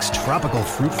Hypnotic's tropical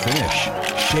fruit finish.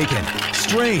 Shaken,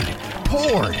 strained,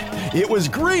 poured. It was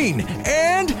green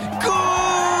and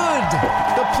good!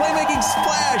 The playmaking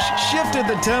splash shifted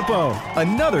the tempo.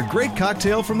 Another great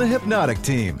cocktail from the Hypnotic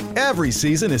team. Every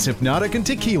season is Hypnotic and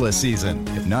Tequila season.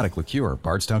 Hypnotic Liqueur,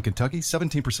 Bardstown, Kentucky,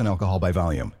 17% alcohol by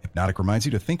volume. Hypnotic reminds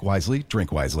you to think wisely,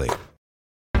 drink wisely.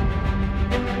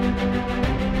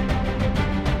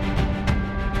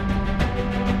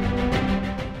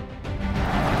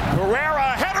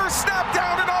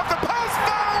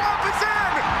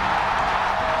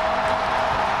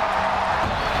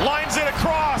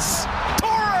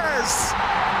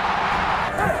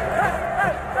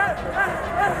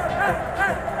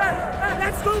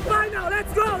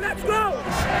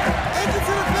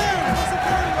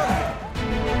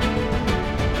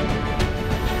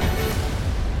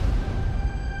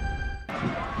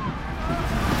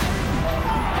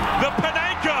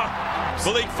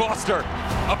 Malik Foster,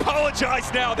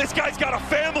 apologize now. This guy's got a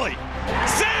family.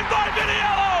 Saved by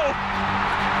Viniello!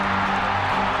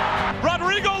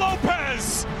 Rodrigo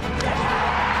Lopez!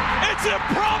 It's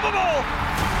improbable!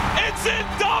 It's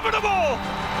indomitable!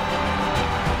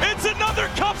 It's another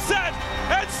cup set,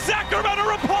 and Sacramento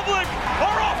Republic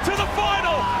are off to the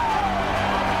final!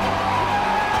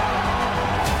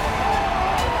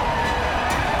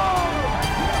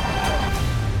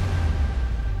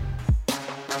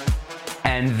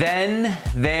 And then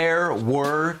there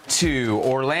were two,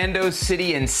 Orlando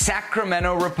City and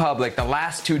Sacramento Republic, the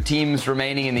last two teams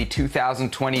remaining in the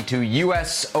 2022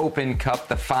 U.S. Open Cup,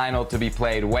 the final to be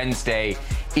played Wednesday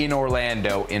in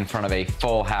Orlando in front of a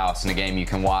full house, in a game you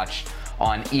can watch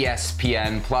on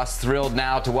ESPN+. Thrilled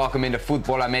now to welcome into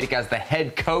Futbol America as the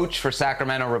head coach for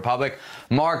Sacramento Republic,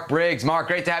 Mark Briggs. Mark,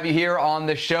 great to have you here on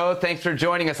the show. Thanks for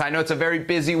joining us. I know it's a very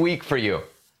busy week for you.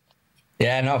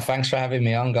 Yeah, no, thanks for having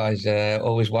me on, guys.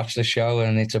 Always watch the show,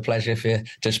 and it's a pleasure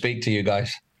to speak to you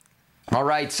guys. All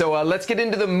right, so let's get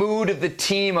into the mood of the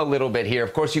team a little bit here.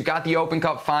 Of course, you've got the Open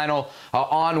Cup final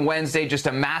on Wednesday, just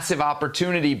a massive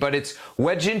opportunity, but it's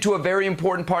wedged into a very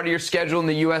important part of your schedule in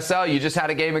the USL. You just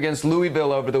had a game against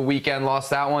Louisville over the weekend,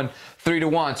 lost that one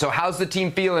 3-1. So how's the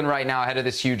team feeling right now ahead of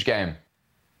this huge game?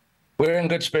 We're in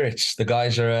good spirits. The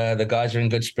guys are in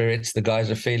good spirits. The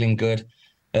guys are feeling good.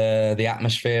 The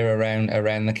atmosphere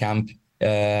around the camp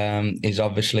is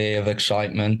obviously of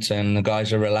excitement, and the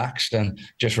guys are relaxed and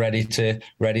just ready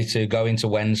to go into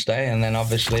Wednesday, and then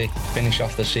obviously finish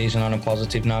off the season on a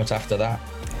positive note after that.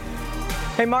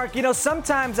 Hey Mark,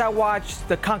 sometimes I watch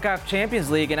the CONCACAF Champions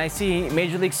League and I see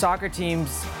Major League Soccer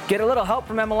teams get a little help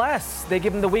from MLS. They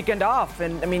give them the weekend off,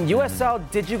 and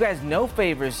USL did you guys no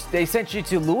favors. They sent you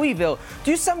to Louisville.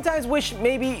 Do you sometimes wish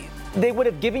maybe they would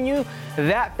have given you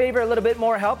that favor, a little bit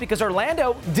more help, because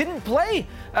Orlando didn't play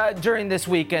during this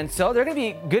weekend, so they're going to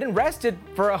be good and rested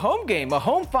for a home game, a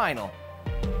home final?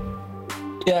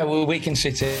 Yeah, well, we can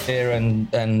sit here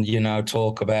and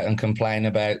talk about and complain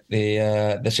about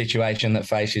the situation that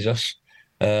faces us.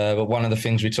 But one of the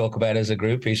things we talk about as a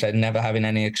group is never having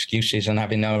any excuses and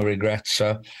having no regrets.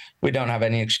 So we don't have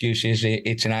any excuses.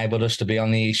 It's enabled us to be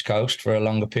on the East Coast for a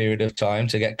longer period of time,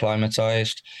 to get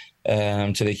climatized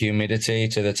to the humidity,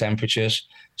 to the temperatures.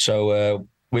 So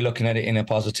we're looking at it in a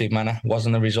positive manner.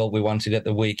 Wasn't the result we wanted at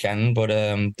the weekend, but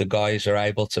the guys are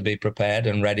able to be prepared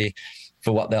and ready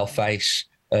for what they'll face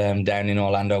down in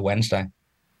Orlando Wednesday.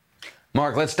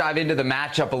 Mark, let's dive into the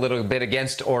matchup a little bit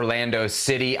against Orlando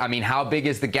City. I mean, how big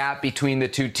is the gap between the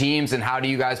two teams, and how do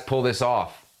you guys pull this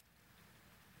off?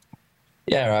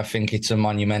 Yeah, I think it's a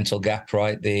monumental gap,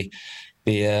 right? They've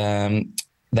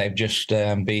just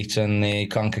beaten the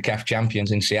CONCACAF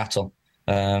champions in Seattle.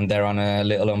 They're on a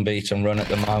little unbeaten run at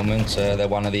the moment. They're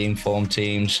one of the informed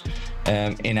teams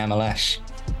in MLS.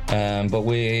 But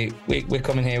we're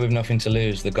coming here with nothing to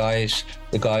lose. The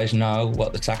guys know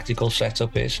what the tactical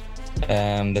setup is.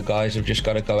 The guys have just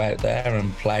got to go out there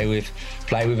and play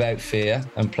without fear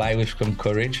and play with some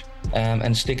courage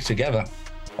and stick together.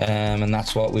 And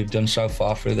that's what we've done so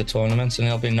far through the tournament, and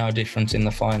it'll be no different in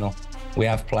the final. We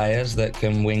have players that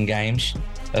can win games,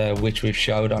 which we've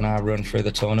showed on our run through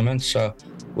the tournament. So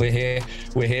we're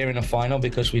here in a final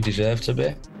because we deserve to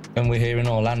be, and we're here in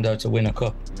Orlando to win a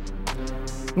cup.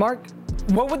 Mark,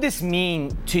 what would this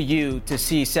mean to you to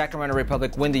see Sacramento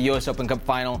Republic win the U.S. Open Cup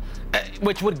final,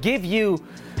 which would give you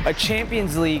a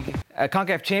Champions League, a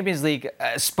CONCACAF Champions League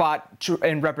spot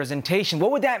and representation?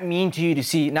 What would that mean to you to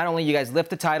see not only you guys lift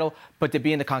the title, but to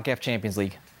be in the CONCACAF Champions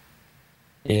League?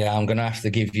 Yeah, I'm going to have to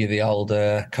give you the old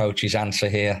coach's answer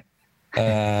here.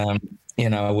 You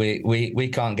know, we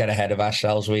can't get ahead of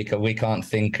ourselves. We can't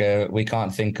think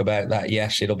about that.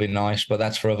 Yes, it'll be nice, but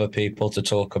that's for other people to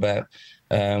talk about.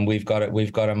 We've got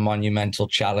a monumental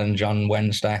challenge on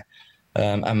Wednesday,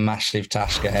 a massive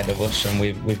task ahead of us, and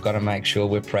we've got to make sure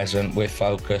we're present, we're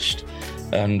focused,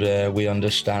 and we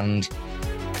understand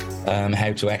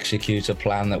how to execute a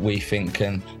plan that we think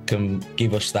can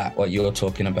give us that, what you're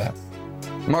talking about.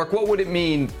 Mark, what would it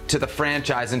mean to the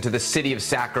franchise and to the city of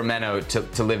Sacramento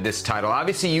to live this title?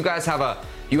 Obviously, you guys have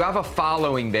a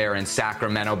following there in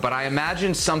Sacramento, but I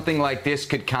imagine something like this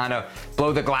could kind of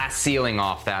blow the glass ceiling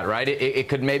off that, right? It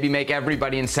could maybe make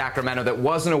everybody in Sacramento that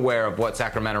wasn't aware of what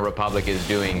Sacramento Republic is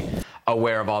doing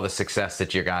aware of all the success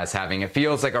that you guys having. It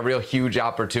feels like a real huge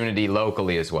opportunity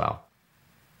locally as well.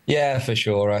 Yeah, for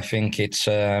sure. I think it's.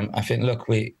 Look,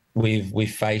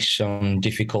 we've faced some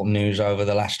difficult news over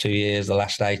the last 2 years, the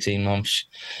last 18 months,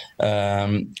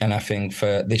 and I think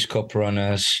for this cup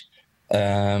runners,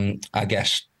 I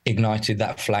guess ignited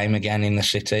that flame again in the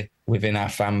city within our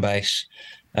fan base,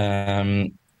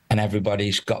 and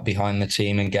everybody's got behind the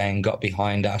team again, got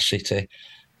behind our city.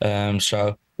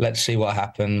 So let's see what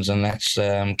happens, and let's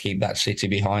keep that city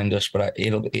behind us. But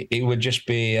it would just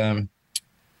be an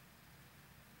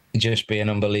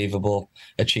unbelievable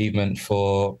achievement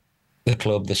for the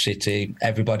club, the city,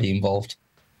 everybody involved.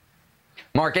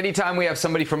 Mark, anytime we have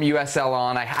somebody from USL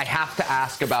on, I have to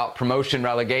ask about promotion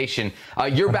relegation.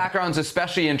 Your background's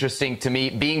especially interesting to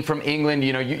me. Being from England,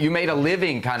 you know, you made a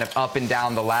living kind of up and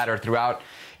down the ladder throughout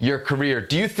your career.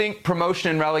 Do you think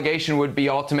promotion and relegation would be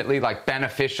ultimately like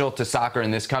beneficial to soccer in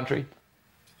this country?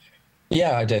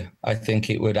 Yeah, I do. I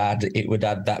think it would add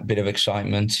that bit of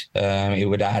excitement. It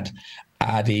would add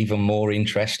even more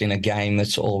interest in a game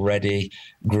that's already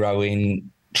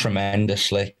growing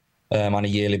tremendously on a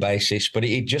yearly basis. But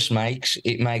it just makes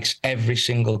every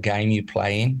single game you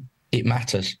play in, it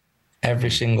matters. Every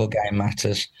single game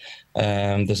matters.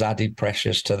 There's added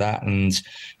pressures to that, and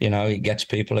you know, it gets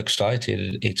people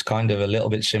excited. It's kind of a little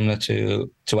bit similar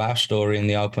to our story in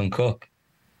the Open Cup.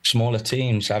 Smaller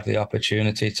teams have the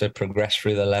opportunity to progress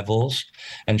through the levels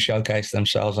and showcase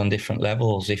themselves on different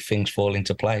levels if things fall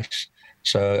into place.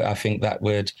 So I think that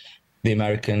the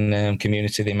American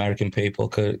community, the American people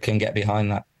can get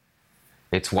behind that.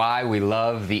 It's why we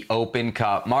love the Open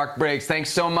Cup. Mark Briggs,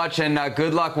 thanks so much, and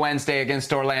good luck Wednesday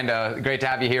against Orlando. Great to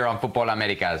have you here on Futbol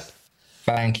Americas.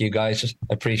 Thank you, guys.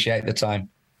 Appreciate the time.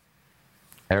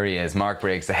 There he is, Mark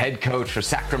Briggs, the head coach for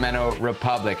Sacramento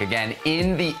Republic. Again,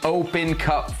 in the Open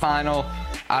Cup final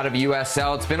out of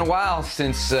USL. It's been a while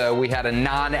since we had a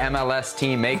non-MLS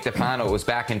team make the final. It was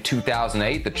back in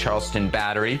 2008, the Charleston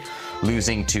Battery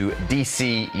losing to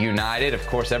DC United. Of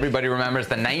course, everybody remembers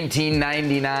the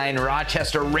 1999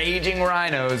 Rochester Raging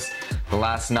Rhinos, the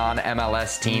last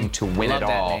non-MLS team to win it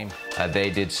all. They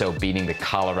did so, beating the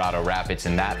Colorado Rapids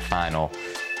in that final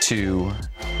 2-0.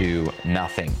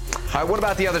 All right, what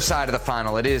about the other side of the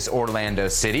final? It is Orlando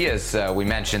City, as we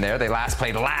mentioned there. They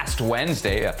played last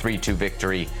Wednesday, a 3-2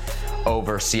 victory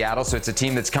over Seattle. So it's a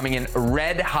team that's coming in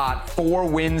red hot, 4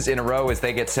 wins in a row as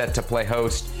they get set to play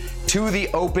host to the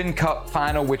Open Cup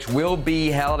final, which will be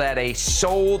held at a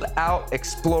sold-out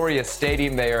Exploria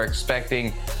Stadium. They are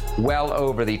expecting well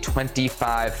over the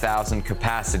 25,000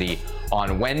 capacity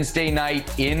on Wednesday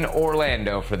night in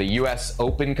Orlando for the U.S.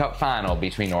 Open Cup final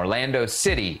between Orlando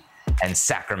City and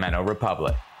Sacramento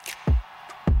Republic.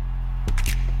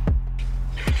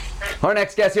 Our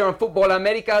next guest here on Futbol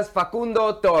Americas,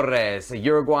 Facundo Torres, a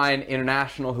Uruguayan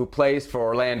international who plays for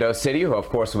Orlando City, who of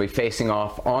course will be facing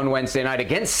off on Wednesday night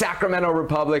against Sacramento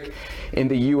Republic in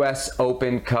the U.S.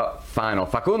 Open Cup final.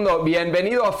 Facundo,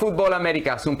 bienvenido a Futbol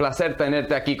Americas. Un placer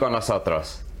tenerte aquí con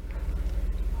nosotros.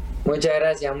 Muchas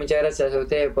gracias a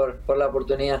ustedes por la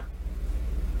oportunidad.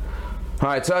 All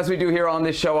right, so as we do here on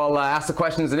this show, I'll ask the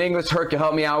questions in English. Herc, you'll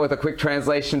help me out with a quick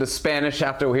translation to Spanish.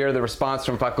 After we hear the response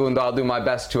from Facundo, I'll do my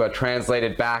best to translate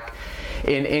it back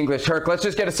in English. Herc, let's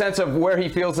just get a sense of where he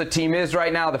feels the team is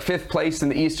right now, the 5th place in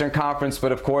the Eastern Conference,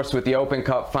 but of course with the Open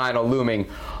Cup final looming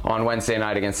on Wednesday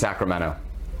night against Sacramento.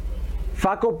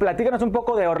 Facu, platícanos un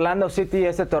poco de Orlando City,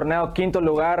 este torneo, 5º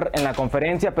lugar en la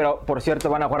conferencia, pero por cierto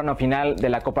van a jugar una final de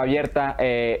la Copa Abierta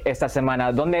esta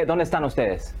semana. ¿Dónde están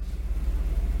ustedes?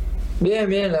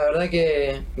 Bien, la verdad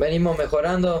que venimos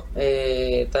mejorando,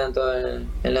 tanto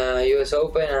en la US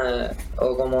Open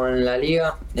o como en la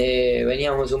Liga.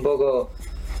 Veníamos un poco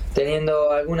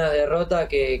teniendo algunas derrotas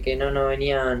que no nos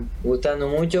venían gustando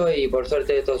mucho y por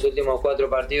suerte estos últimos 4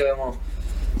 partidos hemos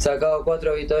sacado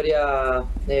 4 victorias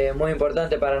muy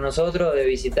importantes para nosotros, de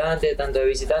visitante, tanto de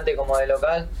visitante como de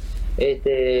local.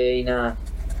 Y nada,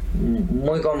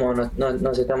 muy cómodos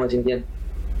nos estamos sintiendo.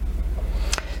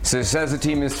 So it says the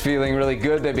team is feeling really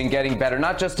good. They've been getting better,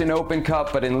 not just in Open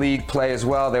Cup, but in league play as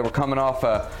well. They were coming off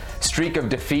a streak of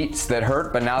defeats that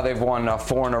hurt, but now they've won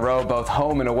 4 in a row, both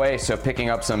home and away, so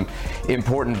picking up some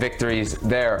important victories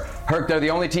there. Herc, they're the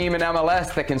only team in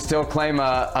MLS that can still claim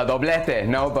a doblete,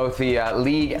 both the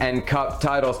league and cup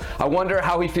titles. I wonder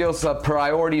how he feels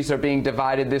priorities are being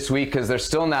divided this week, because there's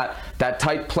still not that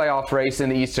tight playoff race in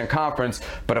the Eastern Conference,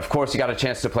 but of course you got a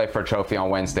chance to play for a trophy on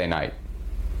Wednesday night.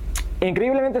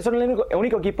 Increíblemente son el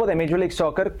único equipo de Major League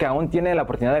Soccer que aún tiene la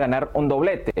oportunidad de ganar un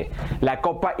doblete, la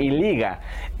Copa y Liga.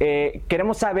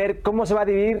 Queremos saber cómo se va a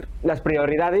dividir las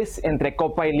prioridades entre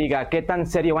Copa y Liga. ¿Qué tan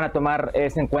serio van a tomar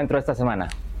ese encuentro esta semana?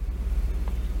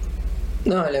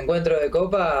 No, el encuentro de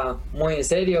Copa muy en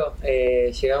serio.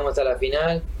 Llegamos a la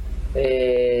final.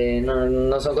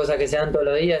 No son cosas que se dan todos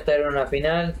los días. Estar en una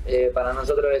final para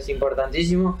nosotros es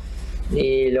importantísimo.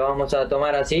 Y lo vamos a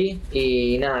tomar así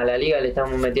y nada, a la liga le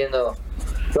estamos metiendo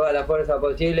toda la fuerza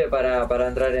posible para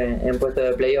entrar en puestos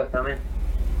de playoff también.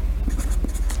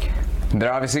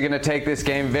 They're obviously going to take this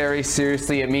game very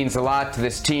seriously. It means a lot to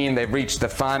this team. They've reached the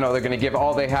final. They're going to give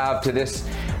all they have to this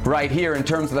right here in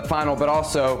terms of the final, but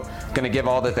also going to give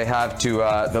all that they have to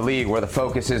the league, where the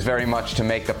focus is very much to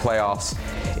make the playoffs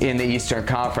in the Eastern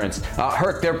Conference.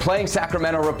 Herc, they're playing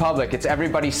Sacramento Republic. It's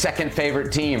everybody's second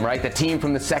favorite team, right? The team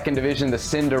from the 2nd division, the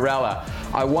Cinderella.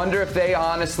 I wonder if they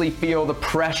honestly feel the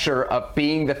pressure of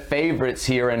being the favorites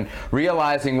here and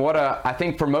realizing what I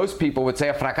think for most people would say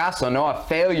a fracaso, a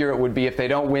failure it would be if they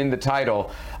don't win the title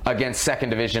against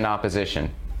 2nd division opposition.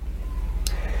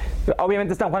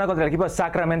 Obviamente están jugando contra el equipo de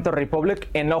Sacramento Republic.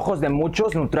 En ojos de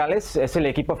muchos neutrales es el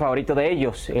equipo favorito de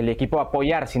ellos, el equipo a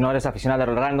apoyar si no eres aficionado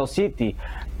de Orlando City.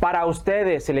 Para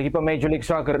ustedes, el equipo Major League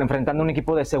Soccer enfrentando a un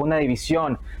equipo de 2ª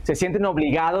división, ¿se sienten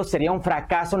obligados? ¿Sería un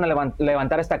fracaso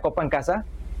levantar esta copa en casa?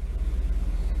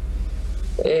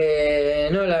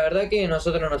 No, la verdad que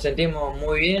nosotros nos sentimos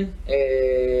muy bien,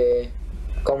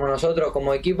 como nosotros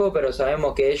como equipo, pero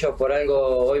sabemos que ellos por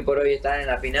algo hoy por hoy están en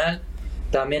la final.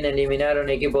 También eliminaron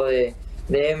equipos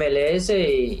de MLS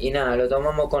y nada, lo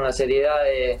tomamos con la seriedad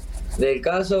del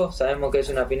caso. Sabemos que es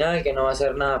una final, que no va a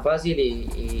ser nada fácil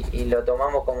y lo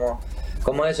tomamos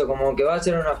como eso, como que va a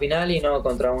ser una final y no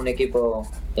contra un equipo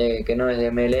que no es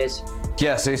de MLS.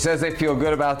 Yeah, so he says they feel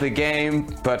good about the game,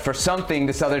 but for something,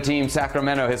 this other team,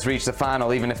 Sacramento, has reached the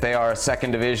final, even if they are a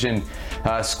 2nd division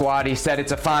squad. He said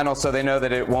it's a final, so they know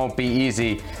that it won't be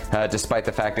easy, despite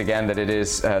the fact, again, that it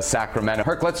is Sacramento.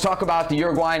 Herc, let's talk about the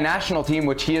Uruguayan national team,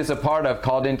 which he is a part of,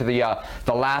 called into the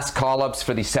last call-ups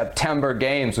for the September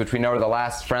games, which we know are the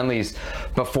last friendlies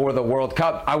before the World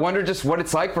Cup. I wonder just what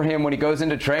it's like for him when he goes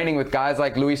into training with guys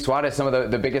like Luis Suarez, some of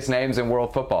the biggest names in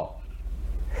world football.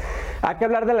 Hay que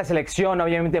hablar de la selección.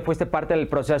 Obviamente fuiste parte del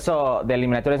proceso de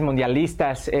eliminatorias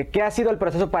mundialistas. ¿Qué ha sido el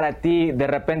proceso para ti de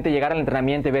repente llegar al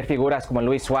entrenamiento y ver figuras como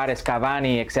Luis Suárez,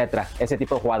 Cavani, etcétera? Ese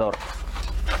tipo de jugador.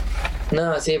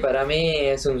 No, sí, para mí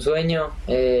es un sueño.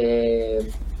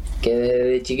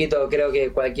 desde chiquito creo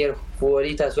que cualquier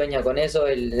futbolista sueña con eso,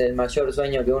 el mayor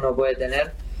sueño que uno puede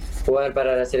tener, jugar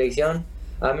para la selección.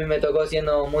 A mí me tocó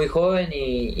siendo muy joven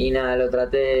y nada, lo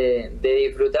traté de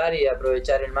disfrutar y de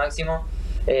aprovechar el máximo.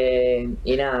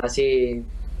 Y nada, así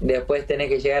después tenés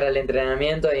que llegar al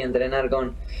entrenamiento y entrenar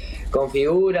con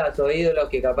figuras o ídolos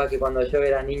que capaz que cuando yo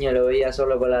era niño lo veía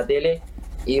solo por la tele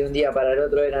y de un día para el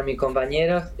otro eran mis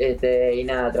compañeros. Y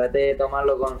nada, traté de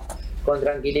tomarlo con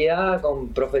tranquilidad, con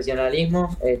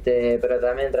profesionalismo, pero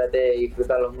también traté de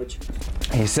disfrutarlos mucho.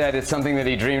 He said it's something that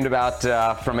he dreamed about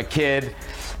from a kid.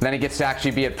 Then he gets to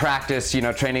actually be at practice,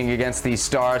 training against these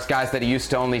stars, guys that he used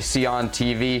to only see on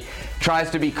TV. Tries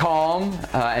to be calm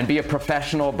and be a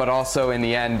professional, but also in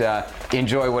the end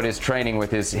enjoy what is training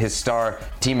with his star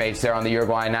teammates there on the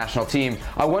Uruguayan national team.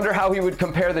 I wonder how he would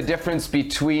compare the difference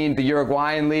between the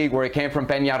Uruguayan league, where he came from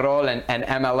Peñarol, and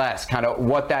MLS, kind of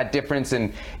what that difference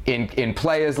in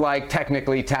play is like,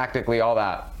 technically, tactically, all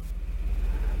that.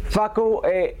 Facu,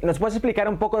 ¿nos puedes explicar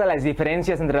un poco de las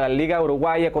diferencias entre la Liga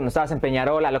Uruguaya cuando estabas en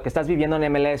Peñarol a lo que estás viviendo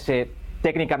en MLS,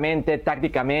 técnicamente,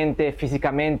 tácticamente,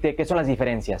 físicamente? ¿Qué son las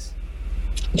diferencias?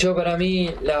 Yo para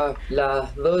mí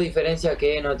las dos diferencias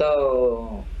que he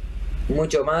notado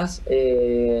mucho más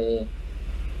es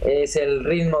el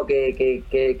ritmo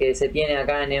que se tiene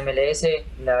acá en MLS.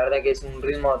 La verdad que es un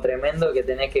ritmo tremendo que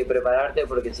tenés que prepararte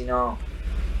porque si no,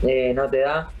 no te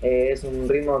da. Es un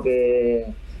ritmo que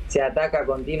se ataca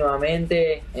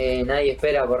continuamente, nadie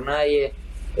espera por nadie,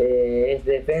 es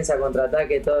defensa contra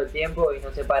ataque todo el tiempo y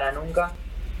no se para nunca.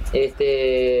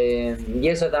 Y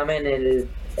eso también, el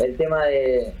tema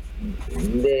de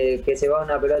que se va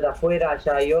una pelota afuera,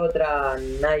 ya hay otra,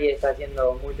 nadie está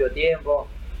haciendo mucho tiempo.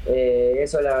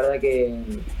 Eso la verdad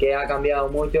que ha cambiado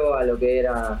mucho a lo que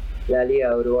era la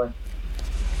Liga de Uruguay.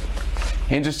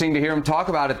 Interesting to hear him talk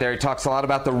about it there. He talks a lot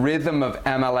about the rhythm of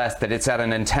MLS, that it's at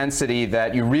an intensity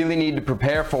that you really need to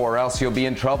prepare for, or else you'll be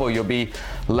in trouble, you'll be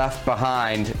left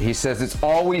behind. He says it's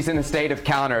always in a state of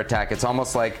counterattack. It's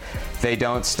almost like they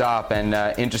don't stop. And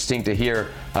interesting to hear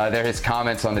there his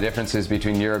comments on the differences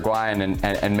between Uruguayan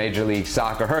and Major League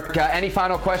Soccer. Herc, any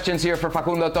final questions here for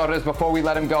Facundo Torres before we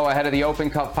let him go ahead of the Open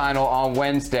Cup final on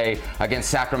Wednesday against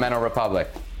Sacramento Republic?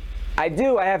 I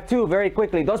do. I have two very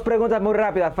quickly. Dos preguntas muy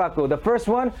rápidas, Facu. The first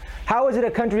one, how is it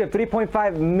a country of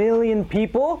 3.5 million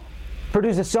people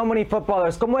produces so many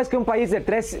footballers? ¿Cómo es que un país de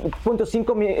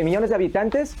 3.5 millones de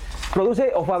habitantes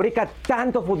produce o fabrica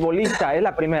tanto futbolista? Es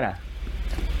la primera.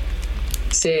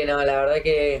 Sí, no, la verdad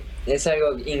que es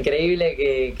algo increíble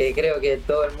que creo que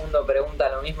todo el mundo pregunta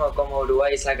lo mismo, cómo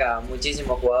Uruguay saca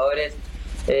muchísimos jugadores.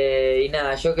 Y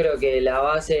nada, yo creo que la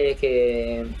base es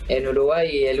que en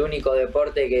Uruguay el único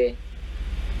deporte que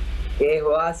es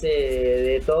base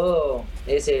de todo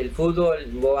es el fútbol.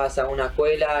 Vos vas a una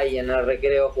escuela y en el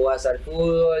recreo jugás al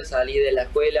fútbol, salís de la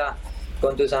escuela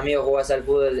con tus amigos, jugás al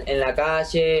fútbol en la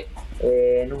calle,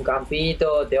 en un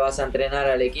campito, te vas a entrenar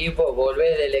al equipo,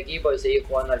 volvés del equipo y seguís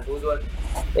jugando al fútbol.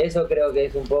 Eso creo que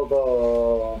es un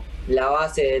poco la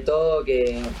base de todo,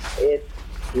 que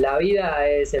la vida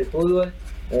es el fútbol.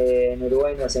 En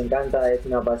Uruguay nos encanta, es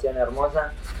una pasión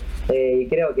hermosa, y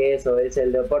creo que eso es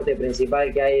el deporte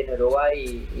principal que hay en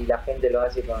Uruguay y la gente lo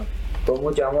hace con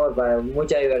mucho amor, para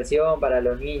mucha diversión, para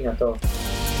los niños, todo.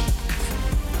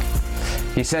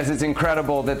 He says it's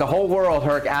incredible that the whole world,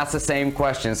 Herc, asks the same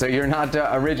question. So you're not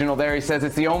original there. He says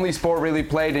it's the only sport really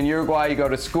played in Uruguay. You go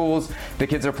to schools, the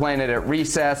kids are playing it at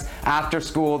recess. After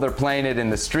school, they're playing it in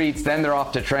the streets. Then they're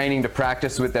off to training to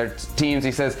practice with their teams.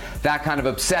 He says that kind of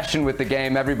obsession with the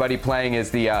game, everybody playing, is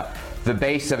the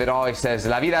base of it all. He says,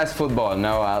 la vida es fútbol.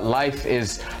 No, life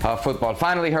is football.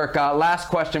 Finally, Herc, last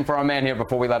question for our man here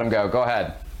before we let him go. Go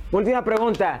ahead. Última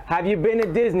pregunta. Have you been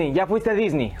at Disney? ¿Ya fuiste a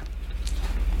Disney?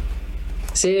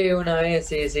 Sí, una vez,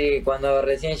 sí. Cuando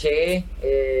recién llegué,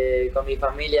 con mi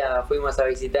familia fuimos a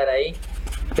visitar ahí,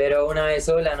 pero una vez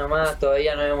sola nomás,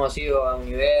 todavía no hemos ido a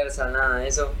Universal, nada de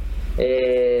eso.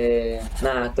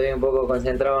 Nada, estoy un poco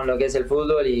concentrado en lo que es el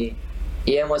fútbol y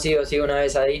hemos ido, sí, una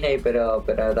vez a Disney, pero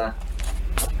está.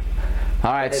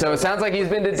 All right, so it sounds like he's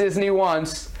been to Disney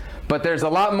once, but there's a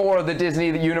lot more of the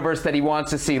Disney universe that he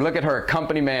wants to see. Look at her,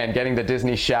 company man, getting the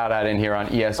Disney shout out in here on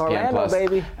ESPN Orlando, Plus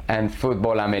baby. And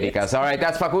Futbol Americas. All right,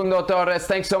 that's Facundo Torres.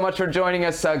 Thanks so much for joining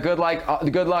us. Good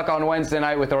luck on Wednesday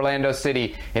night with Orlando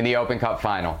City in the Open Cup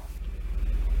final.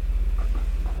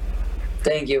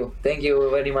 Thank you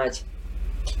very much.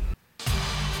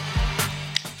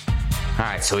 All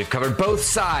right, so we've covered both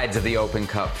sides of the Open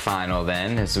Cup final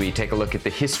then, as we take a look at the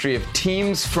history of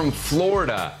teams from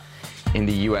Florida in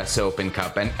the U.S. Open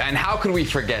Cup. And how could we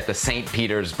forget the St.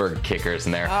 Petersburg Kickers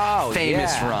and their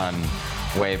famous run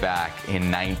way back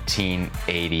in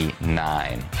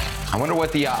 1989. I wonder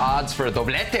what the odds for a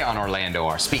doblete on Orlando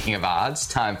are. Speaking of odds,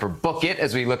 time for Book It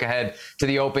as we look ahead to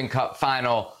the Open Cup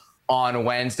final on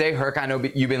Wednesday. Herc, I know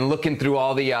you've been looking through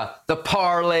all the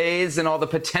parlays and all the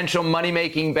potential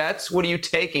money-making bets. What are you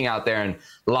taking out there in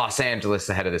Los Angeles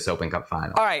ahead of this Open Cup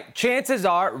final? All right, chances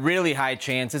are, really high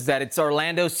chances, that it's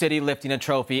Orlando City lifting a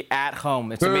trophy at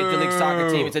home. It's a Major League Soccer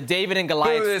team. It's a David and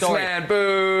Goliath story. Man,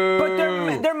 boo. But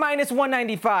they're minus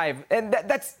 195, and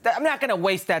I'm not going to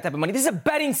waste that type of money. This is a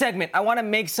betting segment. I want to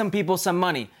make some people some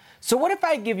money. So what if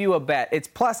I give you a bet? It's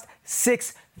plus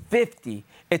 650.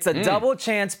 It's a double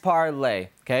chance parlay,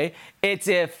 okay? It's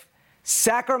if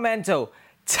Sacramento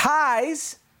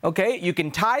ties, okay? You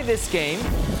can tie this game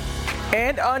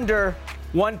and under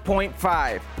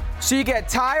 1.5. So you get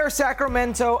tie or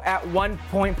Sacramento at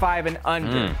 1.5 and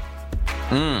under.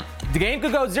 The game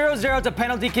could go 0-0 to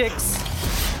penalty kicks,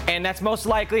 and that's most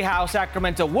likely how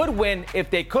Sacramento would win if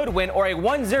they could win, or a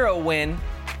 1-0 win,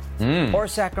 or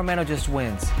Sacramento just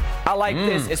wins. I like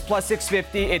this. It's plus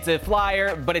 650. It's a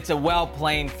flyer, but it's a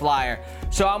well-played flyer.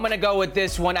 So I'm going to go with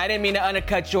this one. I didn't mean to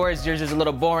undercut yours. Yours is a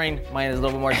little boring. Mine is a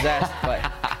little bit more zest, but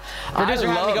producer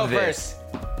had me go first.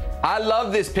 I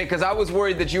love this pick because I was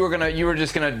worried that you were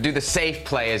just gonna do the safe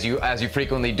play as you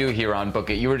frequently do here on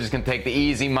Book It. You were just gonna take the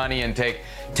easy money and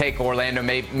take Orlando,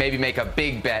 maybe make a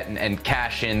big bet and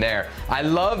cash in there. I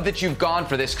love that you've gone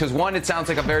for this because one, it sounds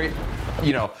like a very,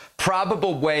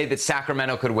 probable way that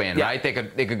Sacramento could win, right? They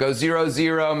could go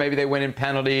 0-0, maybe they win in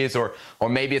penalties, or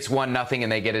maybe it's 1-0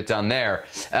 and they get it done there.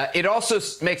 It also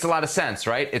makes a lot of sense,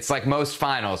 right? It's like most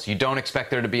finals. You don't expect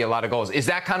there to be a lot of goals. Is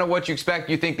that kind of what you expect?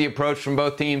 You think the approach from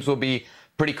both teams will be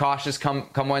pretty cautious come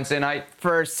Wednesday night?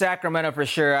 For Sacramento, for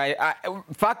sure.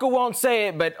 Facu won't say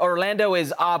it, but Orlando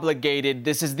is obligated.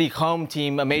 This is the home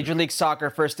team, a Major League Soccer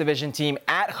First Division team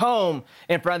at home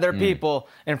in front of their people,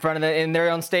 in their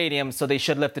own stadium, so they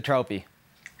should lift the trophy.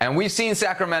 And we've seen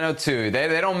Sacramento, too.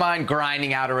 They don't mind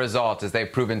grinding out a result, as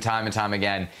they've proven time and time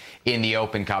again in the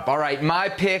Open Cup. All right, my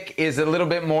pick is a little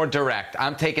bit more direct.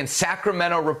 I'm taking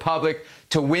Sacramento Republic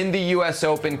to win the U.S.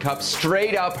 Open Cup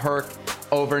straight up, Herc,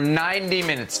 over 90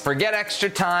 minutes. Forget extra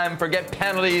time, forget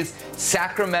penalties.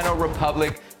 Sacramento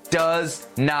Republic does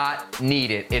not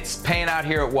need it. It's paying out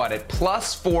here at what? At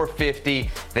plus 450.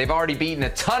 They've already beaten a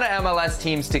ton of MLS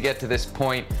teams to get to this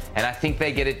point, and I think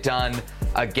they get it done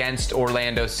against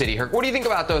Orlando City. Herc, what do you think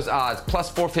about those odds? Plus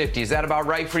 450, is that about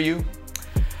right for you?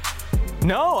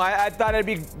 No, I thought it'd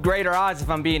be greater odds if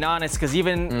I'm being honest, because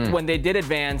even when they did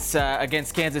advance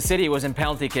against Kansas City, it was in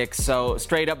penalty kicks. So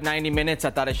straight up 90 minutes, I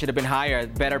thought it should have been higher.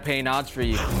 Better paying odds for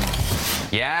you.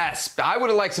 Yes, I would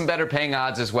have liked some better paying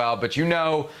odds as well, but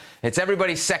it's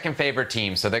everybody's second favorite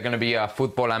team. So they're going to be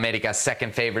Futbol America's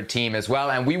second favorite team as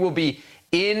well. And we will be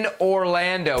in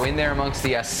Orlando, in there amongst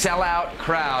the sellout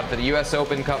crowd for the U.S.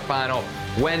 Open Cup final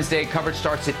Wednesday. Coverage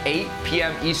starts at 8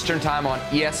 p.m. Eastern time on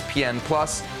ESPN+.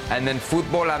 And then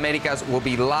Futbol Americas will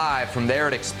be live from there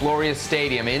at Exploria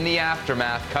Stadium in the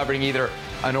aftermath, covering either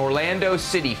an Orlando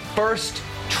City first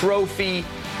trophy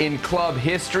in club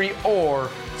history or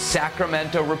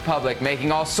Sacramento Republic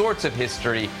making all sorts of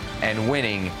history and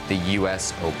winning the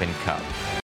U.S. Open Cup.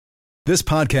 This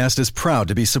podcast is proud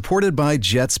to be supported by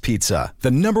Jets Pizza, the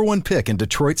 #1 pick in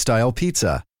Detroit-style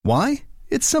pizza. Why?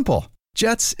 It's simple.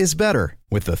 Jets is better.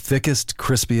 With the thickest,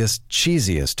 crispiest,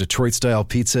 cheesiest Detroit-style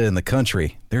pizza in the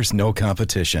country, there's no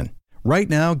competition. Right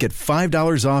now, get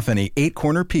 $5 off any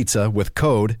 8-corner pizza with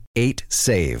code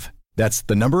 8SAVE. That's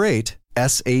the number 8,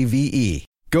 S-A-V-E.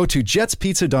 Go to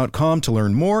jetspizza.com to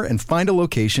learn more and find a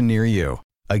location near you.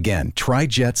 Again, try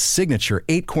Jet's signature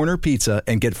 8-corner pizza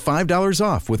and get $5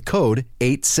 off with code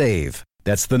 8SAVE.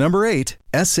 That's the number 8,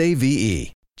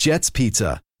 S-A-V-E. Jet's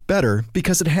Pizza. Better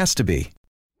because it has to be.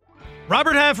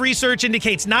 Robert Half research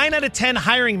indicates 9 out of 10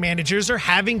 hiring managers are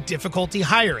having difficulty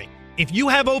hiring. If you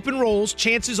have open roles,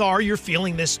 chances are you're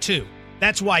feeling this too.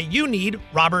 That's why you need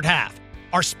Robert Half.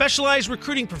 Our specialized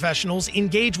recruiting professionals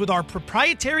engage with our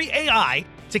proprietary AI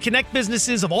to connect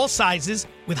businesses of all sizes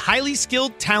with highly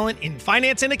skilled talent in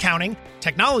finance and accounting,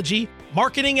 technology,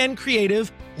 marketing and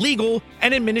creative, legal,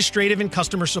 and administrative and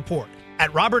customer support.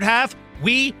 At Robert Half,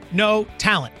 we know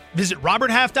talent. Visit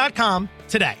roberthalf.com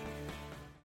today.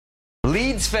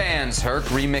 Leeds fans, Herc,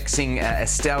 remixing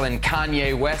Estelle and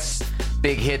Kanye West's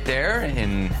big hit there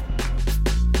in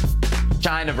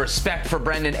shine of respect for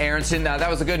Brendan Aronson. That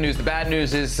was the good news. The bad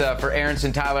news is for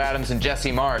Aronson, Tyler Adams, and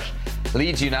Jesse Marsh.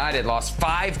 Leeds United lost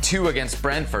 5-2 against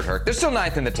Brentford, Herc. They're still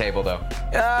 9th in the table, though.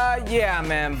 Yeah,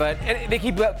 man, but they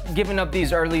keep giving up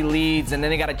these early leads, and then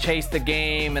they got to chase the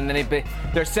game, and then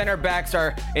their center backs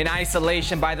are in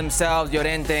isolation by themselves.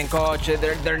 Llorente and Coach,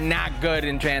 they're not good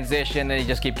in transition, and they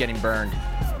just keep getting burned.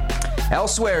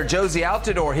 Elsewhere, Josie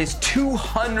Altidore, his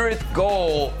 200th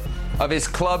goal of his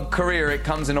club career. It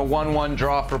comes in a 1-1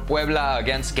 draw for Puebla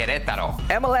against Querétaro.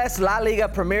 MLS, La Liga,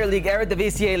 Premier League,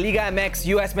 Eredivisie, Liga MX,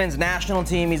 U.S. men's national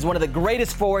team. He's one of the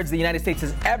greatest forwards the United States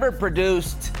has ever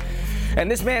produced.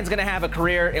 And this man's going to have a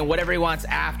career in whatever he wants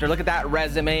after. Look at that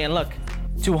resume, and look,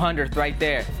 200th right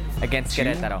there against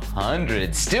Querétaro.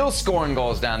 200. Still scoring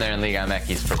goals down there in Liga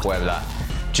MX for Puebla.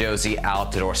 Josie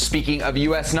Altidore. Speaking of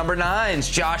U.S. number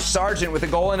 9s, Josh Sargent with a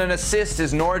goal and an assist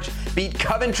as Norwich beat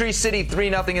Coventry City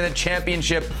 3-0 in the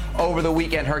championship over the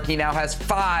weekend. Herky now has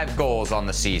 5 goals on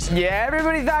the season. Yeah,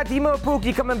 everybody thought Timo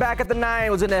Pukki coming back at the 9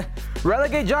 was going to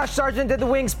relegate Josh Sargent to the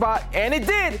wing spot, and it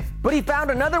did, but he found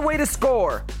another way to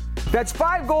score. That's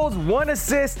 5 goals, 1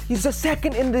 assist. He's the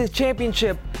second in the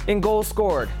championship in goals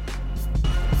scored.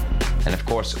 And of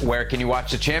course, where can you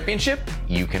watch the championship?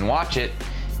 You can watch it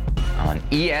on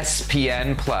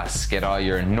ESPN Plus. Get all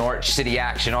your Norwich City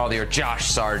action, all your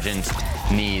Josh Sargent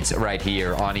needs right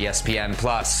here on ESPN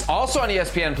Plus. Also on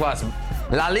ESPN Plus,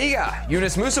 La Liga.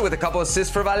 Yunus Musa with a couple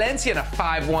assists for Valencia in a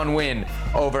 5-1 win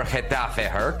over Getafe,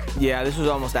 Herc. Yeah, this was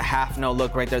almost a half-no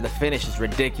look right there. The finish is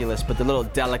ridiculous, but the little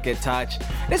delicate touch,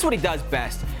 this is what he does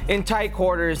best. In tight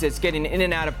quarters, it's getting in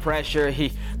and out of pressure.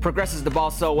 He progresses the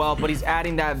ball so well, but he's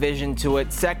adding that vision to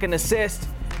it. Second assist,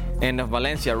 and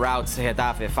Valencia routs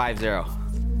Getafe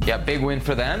 5-0. Yeah, big win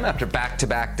for them after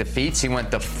back-to-back defeats. He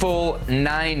went the full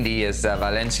 90 as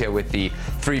Valencia with the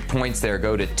 3 points there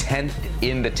go to 10th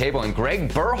in the table. And Greg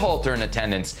Berhalter in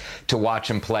attendance to watch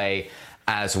him play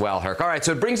as well, Herc. All right,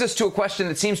 so it brings us to a question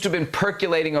that seems to have been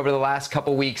percolating over the last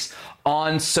couple weeks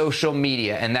on social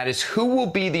media, and that is who will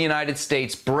be the United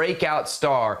States breakout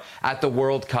star at the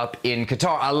World Cup in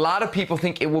Qatar? A lot of people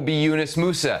think it will be Yunus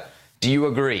Musa. Do you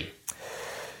agree?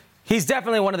 He's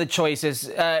definitely one of the choices.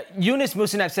 Yunus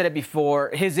Musa, and I've said it before,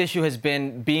 his issue has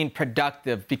been being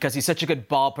productive because he's such a good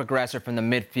ball progressor from the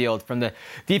midfield, from the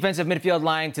defensive midfield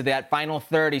line to that final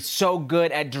third. He's so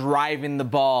good at driving the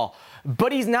ball.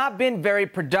 But he's not been very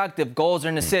productive, goals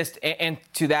and assists. And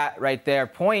to that right there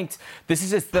point, this is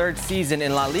his 3rd season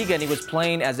in La Liga, and he was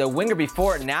playing as a winger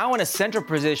before, now in a central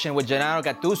position with Gennaro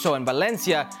Gattuso in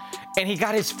Valencia. And he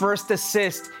got his 1st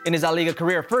assist in his La Liga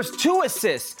career, first 2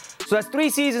 assists. So that's 3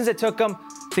 seasons it took him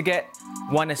to get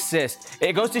 1 assist.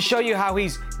 It goes to show you how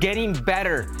he's getting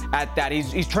better at that.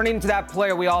 He's turning into that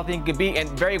player we all think he could be, and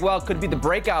very well could be the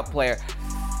breakout player.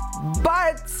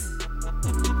 But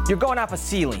you're going off a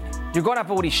ceiling. You're going off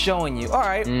of what he's showing you. All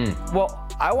right, well,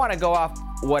 I want to go off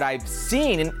what I've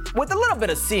seen, and with a little bit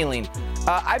of ceiling.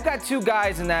 I've got 2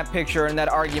 guys in that picture, in that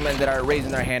argument, that are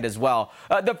raising their hand as well.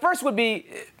 The first would be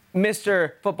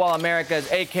Mr. Football America's,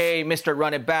 a.k.a. Mr.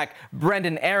 Run It Back,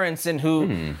 Brendan Aronson,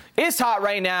 who is hot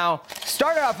right now,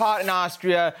 started off hot in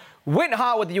Austria, went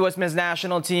hot with the U.S. men's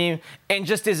national team, and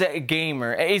just is a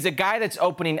gamer. He's a guy that's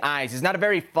opening eyes. He's not a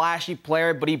very flashy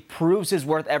player, but he proves his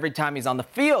worth every time he's on the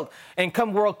field. And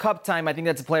come World Cup time, I think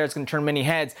that's a player that's going to turn many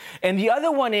heads. And the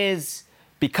other one is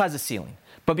because of ceiling,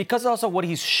 but because also what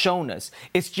he's shown us,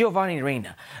 it's Giovanni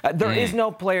Reyna. There is no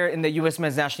player in the U.S.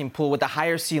 men's national team pool with a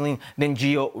higher ceiling than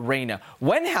Gio Reyna.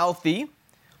 When healthy,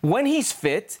 when he's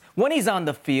fit, when he's on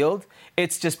the field,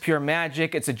 it's just pure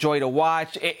magic. It's a joy to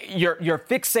watch. You're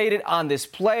fixated on this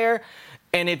player.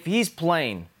 And if he's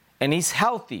playing and he's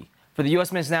healthy for the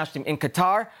U.S. men's national team in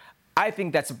Qatar, I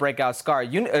think that's a breakout star.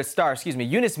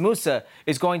 Yunus Musa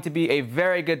is going to be a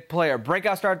very good player.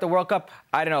 Breakout star at the World Cup?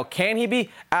 I don't know. Can he be?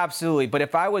 Absolutely. But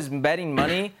if I was betting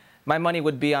money, my money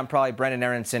would be on probably Brendan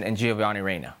Aronson and Giovanni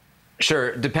Reyna.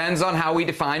 Sure, depends on how we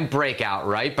define breakout,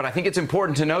 right? But I think it's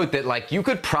important to note that, you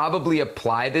could probably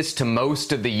apply this to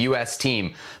most of the U.S.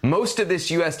 team. Most of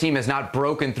this U.S. team has not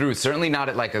broken through, certainly not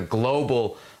at, a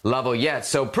global level yet.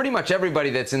 So pretty much everybody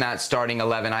that's in that starting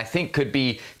 11, I think, could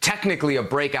be technically a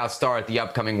breakout star at the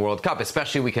upcoming World Cup,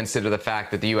 especially we consider the fact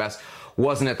that the U.S.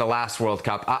 wasn't at the last World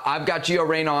Cup. I've got Gio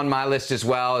Reyna on my list as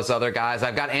well as other guys.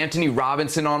 I've got Anthony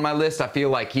Robinson on my list. I feel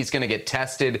like he's going to get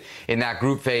tested in that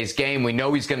group phase game. We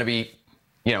know he's going to be,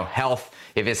 health.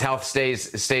 If his health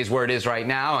stays where it is right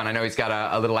now, and I know he's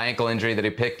got a little ankle injury that he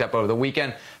picked up over the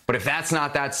weekend, but if that's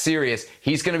not that serious,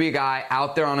 he's going to be a guy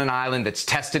out there on an island that's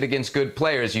tested against good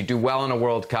players. You do well in a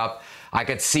World Cup. I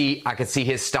could see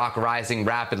his stock rising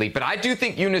rapidly. But I do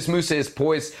think Yunus Musa is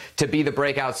poised to be the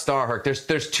breakout star, Herc.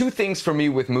 There's 2 things for me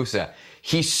with Musa.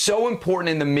 He's so important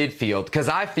in the midfield because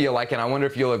I feel like, and I wonder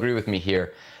if you'll agree with me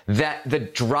here, that the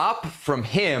drop from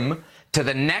him to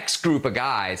the next group of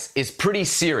guys is pretty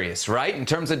serious, right? In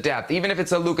terms of depth, even if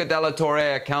it's a Luca Della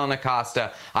Torre, a Kellen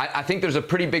Acosta, I think there's a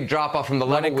pretty big drop off from the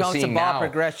level we're seeing now. When it comes to ball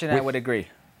progression, I would agree.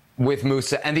 With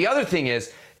Musa. And the other thing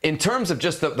is, in terms of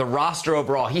just the roster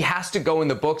overall, he has to go in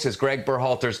the books as Greg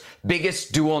Berhalter's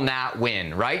biggest dual nat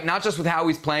win, right? Not just with how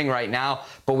he's playing right now,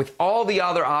 but with all the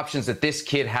other options that this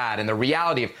kid had and the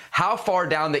reality of how far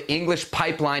down the English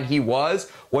pipeline he was,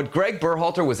 what Greg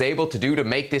Berhalter was able to do to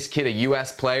make this kid a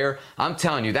U.S. player, I'm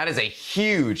telling you, that is a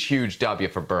huge, huge W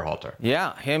for Berhalter.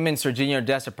 Yeah, him and Serginho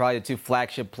Dest are probably the two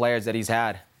flagship players that he's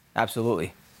had.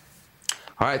 Absolutely.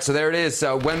 All right, so there it is.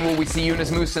 When will we see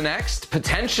Yunus Musa next?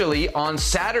 Potentially on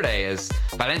Saturday as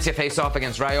Valencia face off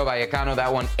against Rayo Vallecano.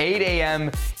 That one, 8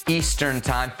 a.m. Eastern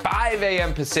time, 5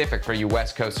 a.m. Pacific for you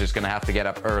West Coasters. Going to have to get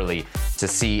up early to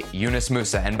see Yunus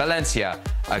Musa and Valencia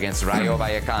against Rayo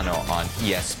Vallecano on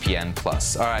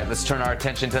ESPN+. All right, let's turn our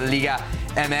attention to Liga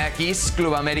MX.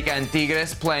 Club América and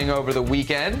Tigres playing over the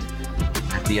weekend.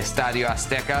 The Estadio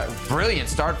Azteca. Brilliant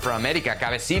start for América.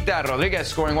 Cabecita Rodriguez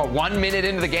scoring, 1 minute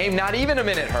into the game? Not even a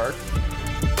minute, Herc.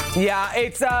 Yeah,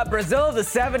 it's Brazil of the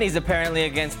 70s apparently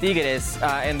against Tigres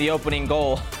in the opening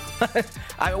goal.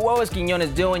 What was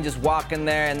Quiñones doing? Just walking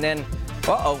there and then,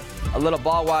 a little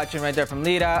ball watching right there from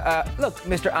Lira. Look,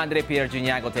 Mr. Andre Pierre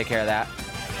Gignac will take care of that.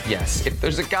 Yes, if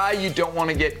there's a guy you don't want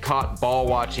to get caught ball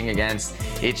watching against,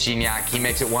 it's Gignac. He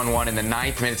makes it 1-1 in the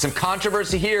 9th minute. Some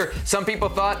controversy here. Some people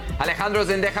thought Alejandro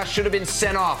Zendejas should have been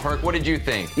sent off. Herc, what did you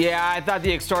think? Yeah, I thought the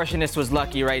extortionist was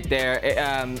lucky right there.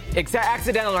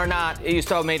 Accidental or not, he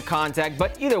still made contact.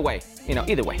 But either way,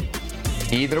 either way.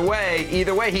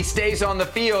 Either way, he stays on the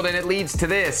field, and it leads to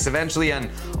this. Eventually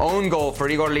an own goal for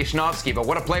Igor Lichnowsky. But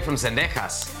what a play from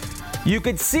Zendejas. You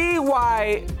could see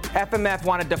why FMF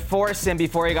wanted to force him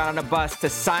before he got on a bus to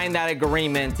sign that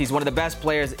agreement. He's one of the best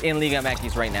players in Liga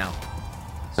MX right now.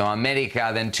 So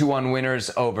América then 2-1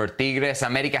 winners over Tigres.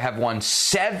 América have won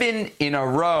 7 in a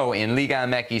row in Liga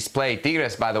MX play.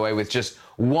 Tigres, by the way, with just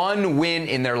 1 win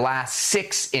in their last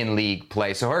 6 in league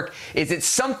play. So Herc, is it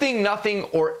something, nothing,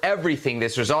 or everything,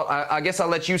 this result? I guess I'll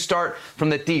let you start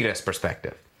from the Tigres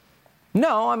perspective.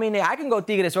 No, I mean, I can go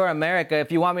Tigres or America.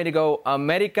 If you want me to go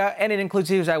America, and it includes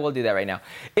Tigres, I will do that right now.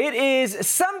 It is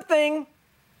something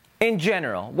in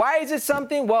general. Why is it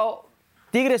something? Well,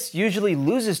 Tigres usually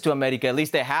loses to America. At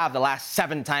least they have the last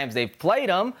 7 times they've played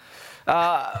them.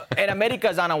 And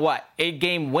America's on a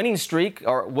 8-game winning streak,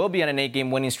 or will be on an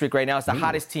 8-game winning streak right now. It's the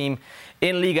hottest team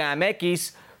in Liga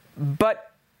MX. But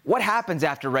what happens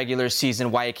after regular season,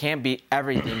 why it can't be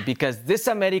everything? Because this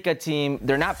America team,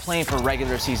 they're not playing for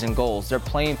regular season goals. They're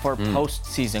playing for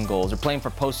postseason goals. They're playing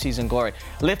for postseason glory,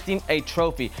 lifting a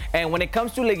trophy. And when it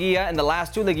comes to Liguilla, in the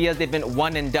last 2 Liguillas, they've been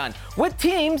one and done. With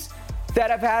teams that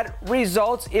have had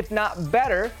results, if not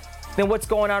better, than what's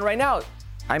going on right now.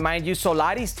 I mind you,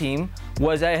 Solari's team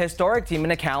was a historic team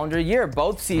in a calendar year.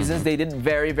 Both seasons, they did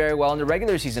very, very well in the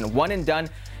regular season. One and done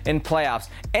in playoffs.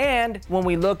 And when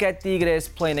we look at Tigres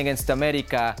playing against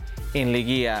America in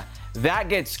Liguilla, that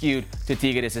gets skewed to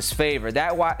Tigres' favor.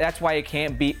 That's why it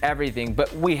can't be everything.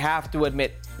 But we have to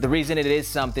admit, the reason it is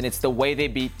something, it's the way they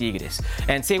beat Tigres.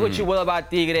 And say what you will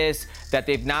about Tigres, that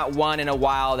they've not won in a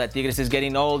while, that Tigres is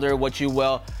getting older, what you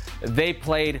will. They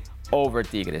played over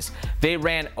Tigres. They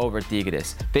ran over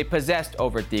Tigres. They possessed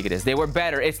over Tigres. They were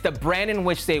better. It's the brand in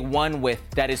which they won with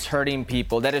that is hurting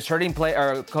people, that is hurting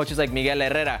coaches like Miguel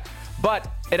Herrera.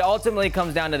 But it ultimately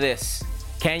comes down to this.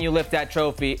 Can you lift that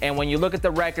trophy? And when you look at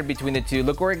the record between the two,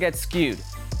 look where it gets skewed.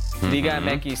 Liga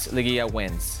MX, Liguilla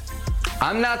wins.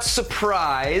 I'm not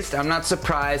surprised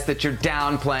that you're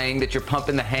downplaying, that you're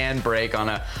pumping the handbrake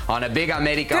on a big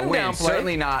America win.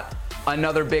 Certainly not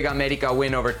another big America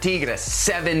win over Tigres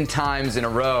 7 times in a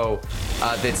row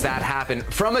that happened.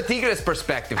 From a Tigres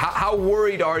perspective, how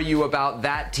worried are you about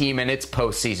that team and its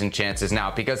postseason chances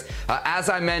now? Because as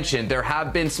I mentioned, there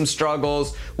have been some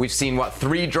struggles. We've seen,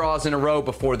 3 draws in a row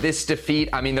before this defeat.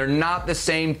 I mean, they're not the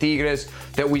same Tigres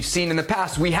that we've seen in the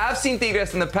past. We have seen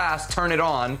Tigres in the past turn it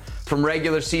on from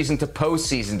regular season to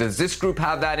postseason. Does this group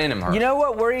have that in them, Herc? You know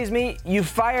what worries me? You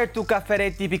fired Tuca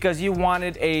Ferretti because you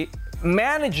wanted a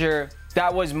manager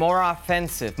that was more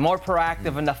offensive, more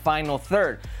proactive in the final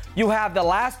third. You have the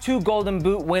last 2 Golden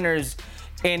Boot winners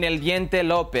in El Diente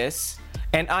Lopez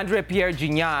and Andre Pierre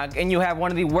Gignac, and you have one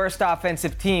of the worst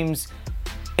offensive teams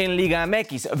in Liga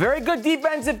MX. A very good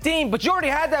defensive team, but you already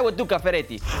had that with Tuca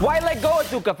Ferretti. Why let go of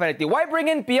Tuca Ferretti? Why bring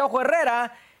in Piojo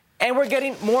Herrera And we're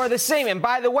getting more of the same. And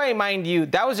by the way, mind you,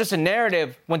 that was just a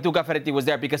narrative when Tuca Ferretti was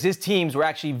there because his teams were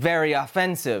actually very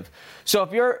offensive. So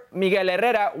if you're Miguel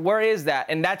Herrera, where is that?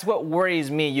 And that's what worries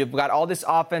me. You've got all this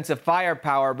offensive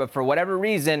firepower, but for whatever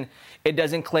reason, it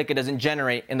doesn't click, it doesn't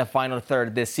generate in the final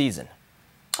third this season.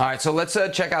 All right, so let's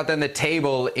check out then the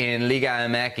table in Liga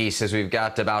MX as we've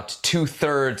got about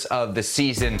 2/3 of the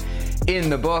season in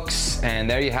the books. And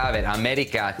there you have it.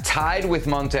 América tied with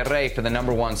Monterrey for the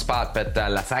number 1 spot, but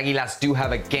Las Águilas do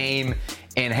have a game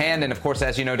in hand. And of course,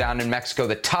 as you know, down in Mexico,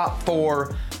 the top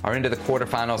 4 are into the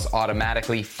quarterfinals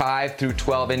automatically, 5 through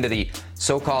 12 into the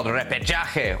so-called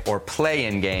repechaje or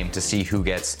play-in game to see who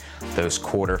gets those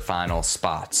quarterfinal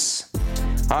spots.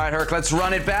 All right, Herc, let's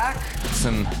run it back.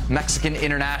 Some Mexican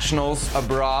internationals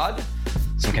abroad,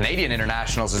 some Canadian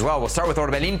internationals as well. We'll start with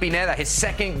Orbelín Pineda, his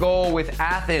second goal with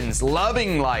Athens,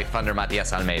 loving life under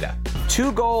Matias Almeida.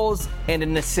 2 goals and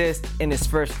an assist in his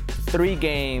first 3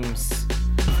 games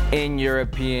in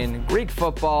European Greek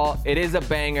football. It is a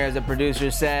banger, as the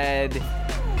producer said.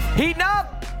 Heating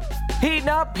up, heating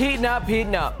up, heating up,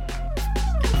 heating up.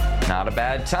 Not a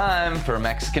bad time for a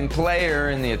Mexican player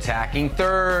in the attacking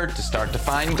third to start to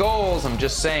find goals. I'm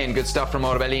just saying, good stuff from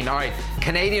Orbelín. All right,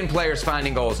 Canadian players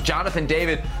finding goals. Jonathan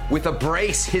David with a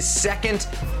brace, his second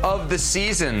of the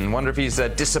season. Wonder if he's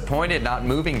disappointed not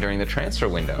moving during the transfer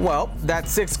window. Well,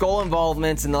 that's 6 goal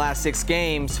involvements in the last 6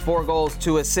 games, 4 goals,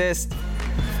 2 assists.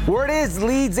 Word is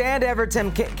Leeds and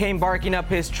Everton came barking up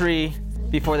his tree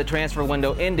before the transfer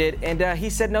window ended, and he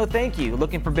said no thank you,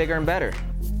 looking for bigger and better.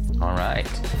 All right.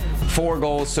 4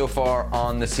 goals so far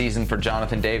on the season for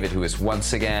Jonathan David, who is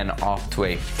once again off to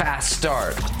a fast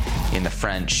start in the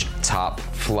French top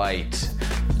flight.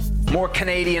 More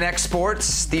Canadian exports.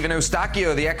 Steven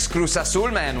Eustáquio, the ex-Cruz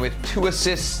Azul man, with 2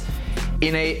 assists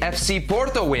in a FC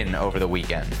Porto win over the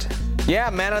weekend. Yeah,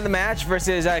 man of the match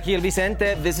versus Gil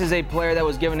Vicente. This is a player that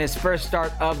was given his first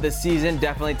start of the season.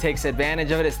 Definitely takes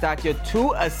advantage of it. Eustáquio,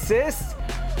 2 assists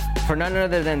for none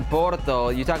other than Porto.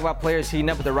 You talk about players heating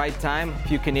up at the right time. A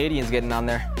few Canadians getting on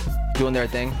there, doing their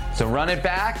thing. So Run It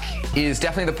Back is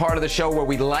definitely the part of the show where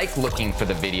we like looking for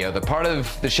the video. The part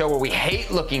of the show where we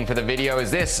hate looking for the video is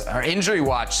this, our Injury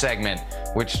Watch segment,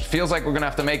 which feels like we're going to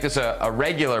have to make this a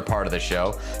regular part of the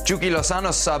show. Chucky Lozano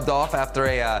subbed off after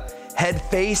a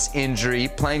head-face injury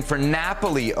playing for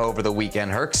Napoli over the weekend.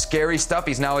 Herc, scary stuff.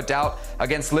 He's now a doubt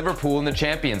against Liverpool in the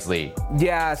Champions League.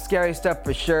 Yeah, scary stuff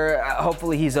for sure.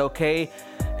 Hopefully he's okay.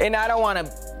 And I don't want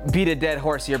to beat a dead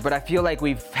horse here, but I feel like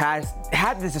we've had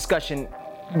this discussion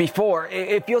before.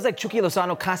 It feels like Chucky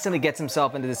Lozano constantly gets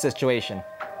himself into this situation.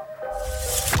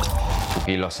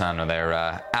 Chucky Lozano,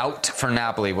 they're out for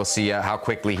Napoli. We'll see how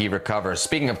quickly he recovers.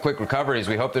 Speaking of quick recoveries,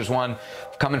 we hope there's one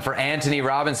coming for Anthony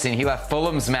Robinson. He left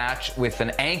Fulham's match with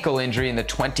an ankle injury in the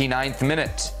 29th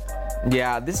minute.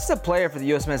 Yeah, this is a player for the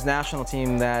U.S. men's national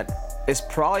team that is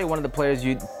probably one of the players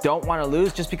you don't want to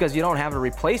lose just because you don't have a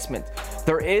replacement.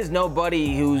 There is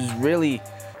nobody who's really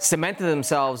cemented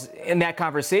themselves in that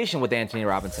conversation with Anthony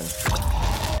Robinson.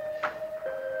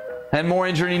 And more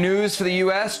injury news for the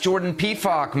U.S. Jordan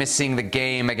Pefok missing the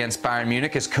game against Bayern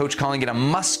Munich. His coach calling it a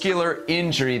muscular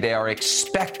injury. They are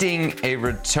expecting a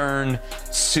return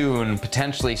soon,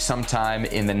 potentially sometime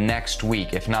in the next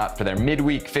week. If not for their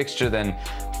midweek fixture, then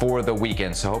for the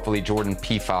weekend. So hopefully Jordan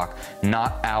Pefok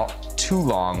not out too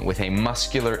long with a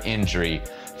muscular injury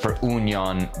for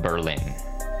Union Berlin.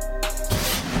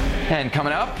 And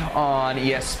coming up on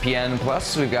ESPN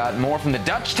Plus, we've got more from the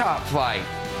Dutch top flight.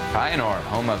 Feyenoord,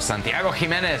 home of Santiago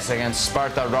Jimenez against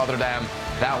Sparta Rotterdam.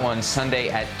 That one Sunday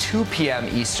at 2 p.m.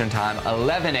 Eastern Time,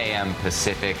 11 a.m.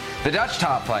 Pacific. The Dutch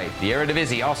top flight, the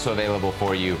Eredivisie, also available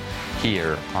for you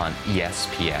here on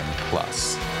ESPN+.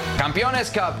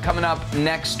 Campeones Cup coming up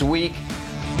next week.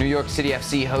 New York City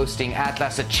FC hosting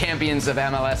Atlas, the champions of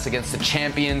MLS, against the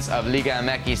champions of Liga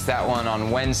MX. That one on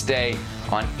Wednesday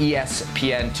on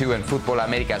ESPN2, and Futbol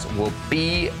Americas will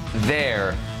be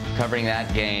there covering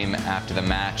that game after the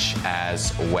match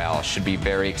as well. Should be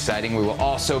very exciting. We will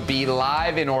also be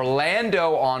live in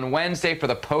Orlando on Wednesday for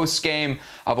the post-game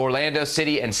of Orlando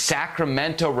City and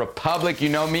Sacramento Republic. You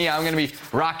know me, I'm going to be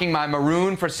rocking my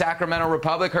maroon for Sacramento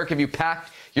Republic. Herc, have you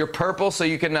packed your purple so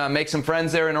you can make some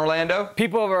friends there in Orlando?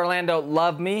 People of Orlando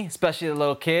love me, especially the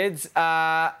little kids.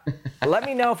 Let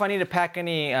me know if I need to pack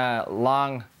any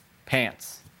long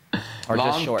pants or long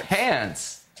just shorts.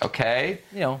 Pants. Okay.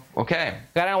 You know. Okay.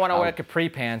 I don't want to wear capri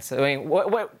pants. I mean,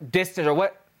 what distance or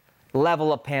what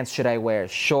level of pants should I wear?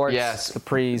 Shorts, yes.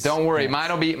 capris. Don't worry.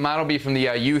 Pants. Mine'll be from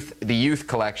the youth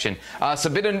collection. So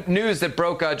a bit of news that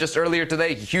broke just earlier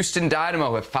today. Houston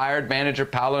Dynamo have fired manager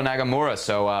Paulo Nagamura.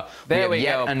 So there we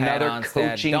have yet go, another Pat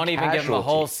coaching Don't even casualty. give him a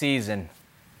whole season.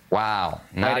 Wow,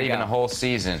 not even a whole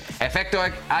season. Efecto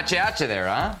HH there,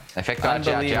 huh? Efecto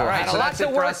HH. All right, so that's it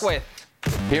for us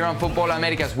here on Futbol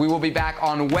Americas. We will be back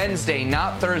on Wednesday,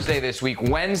 not Thursday this week.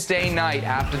 Wednesday night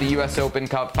after the U.S. Open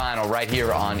Cup final right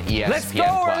here on ESPN+. Let's go,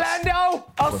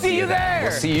 Orlando! I'll see you there!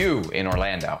 We'll see you in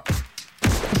Orlando.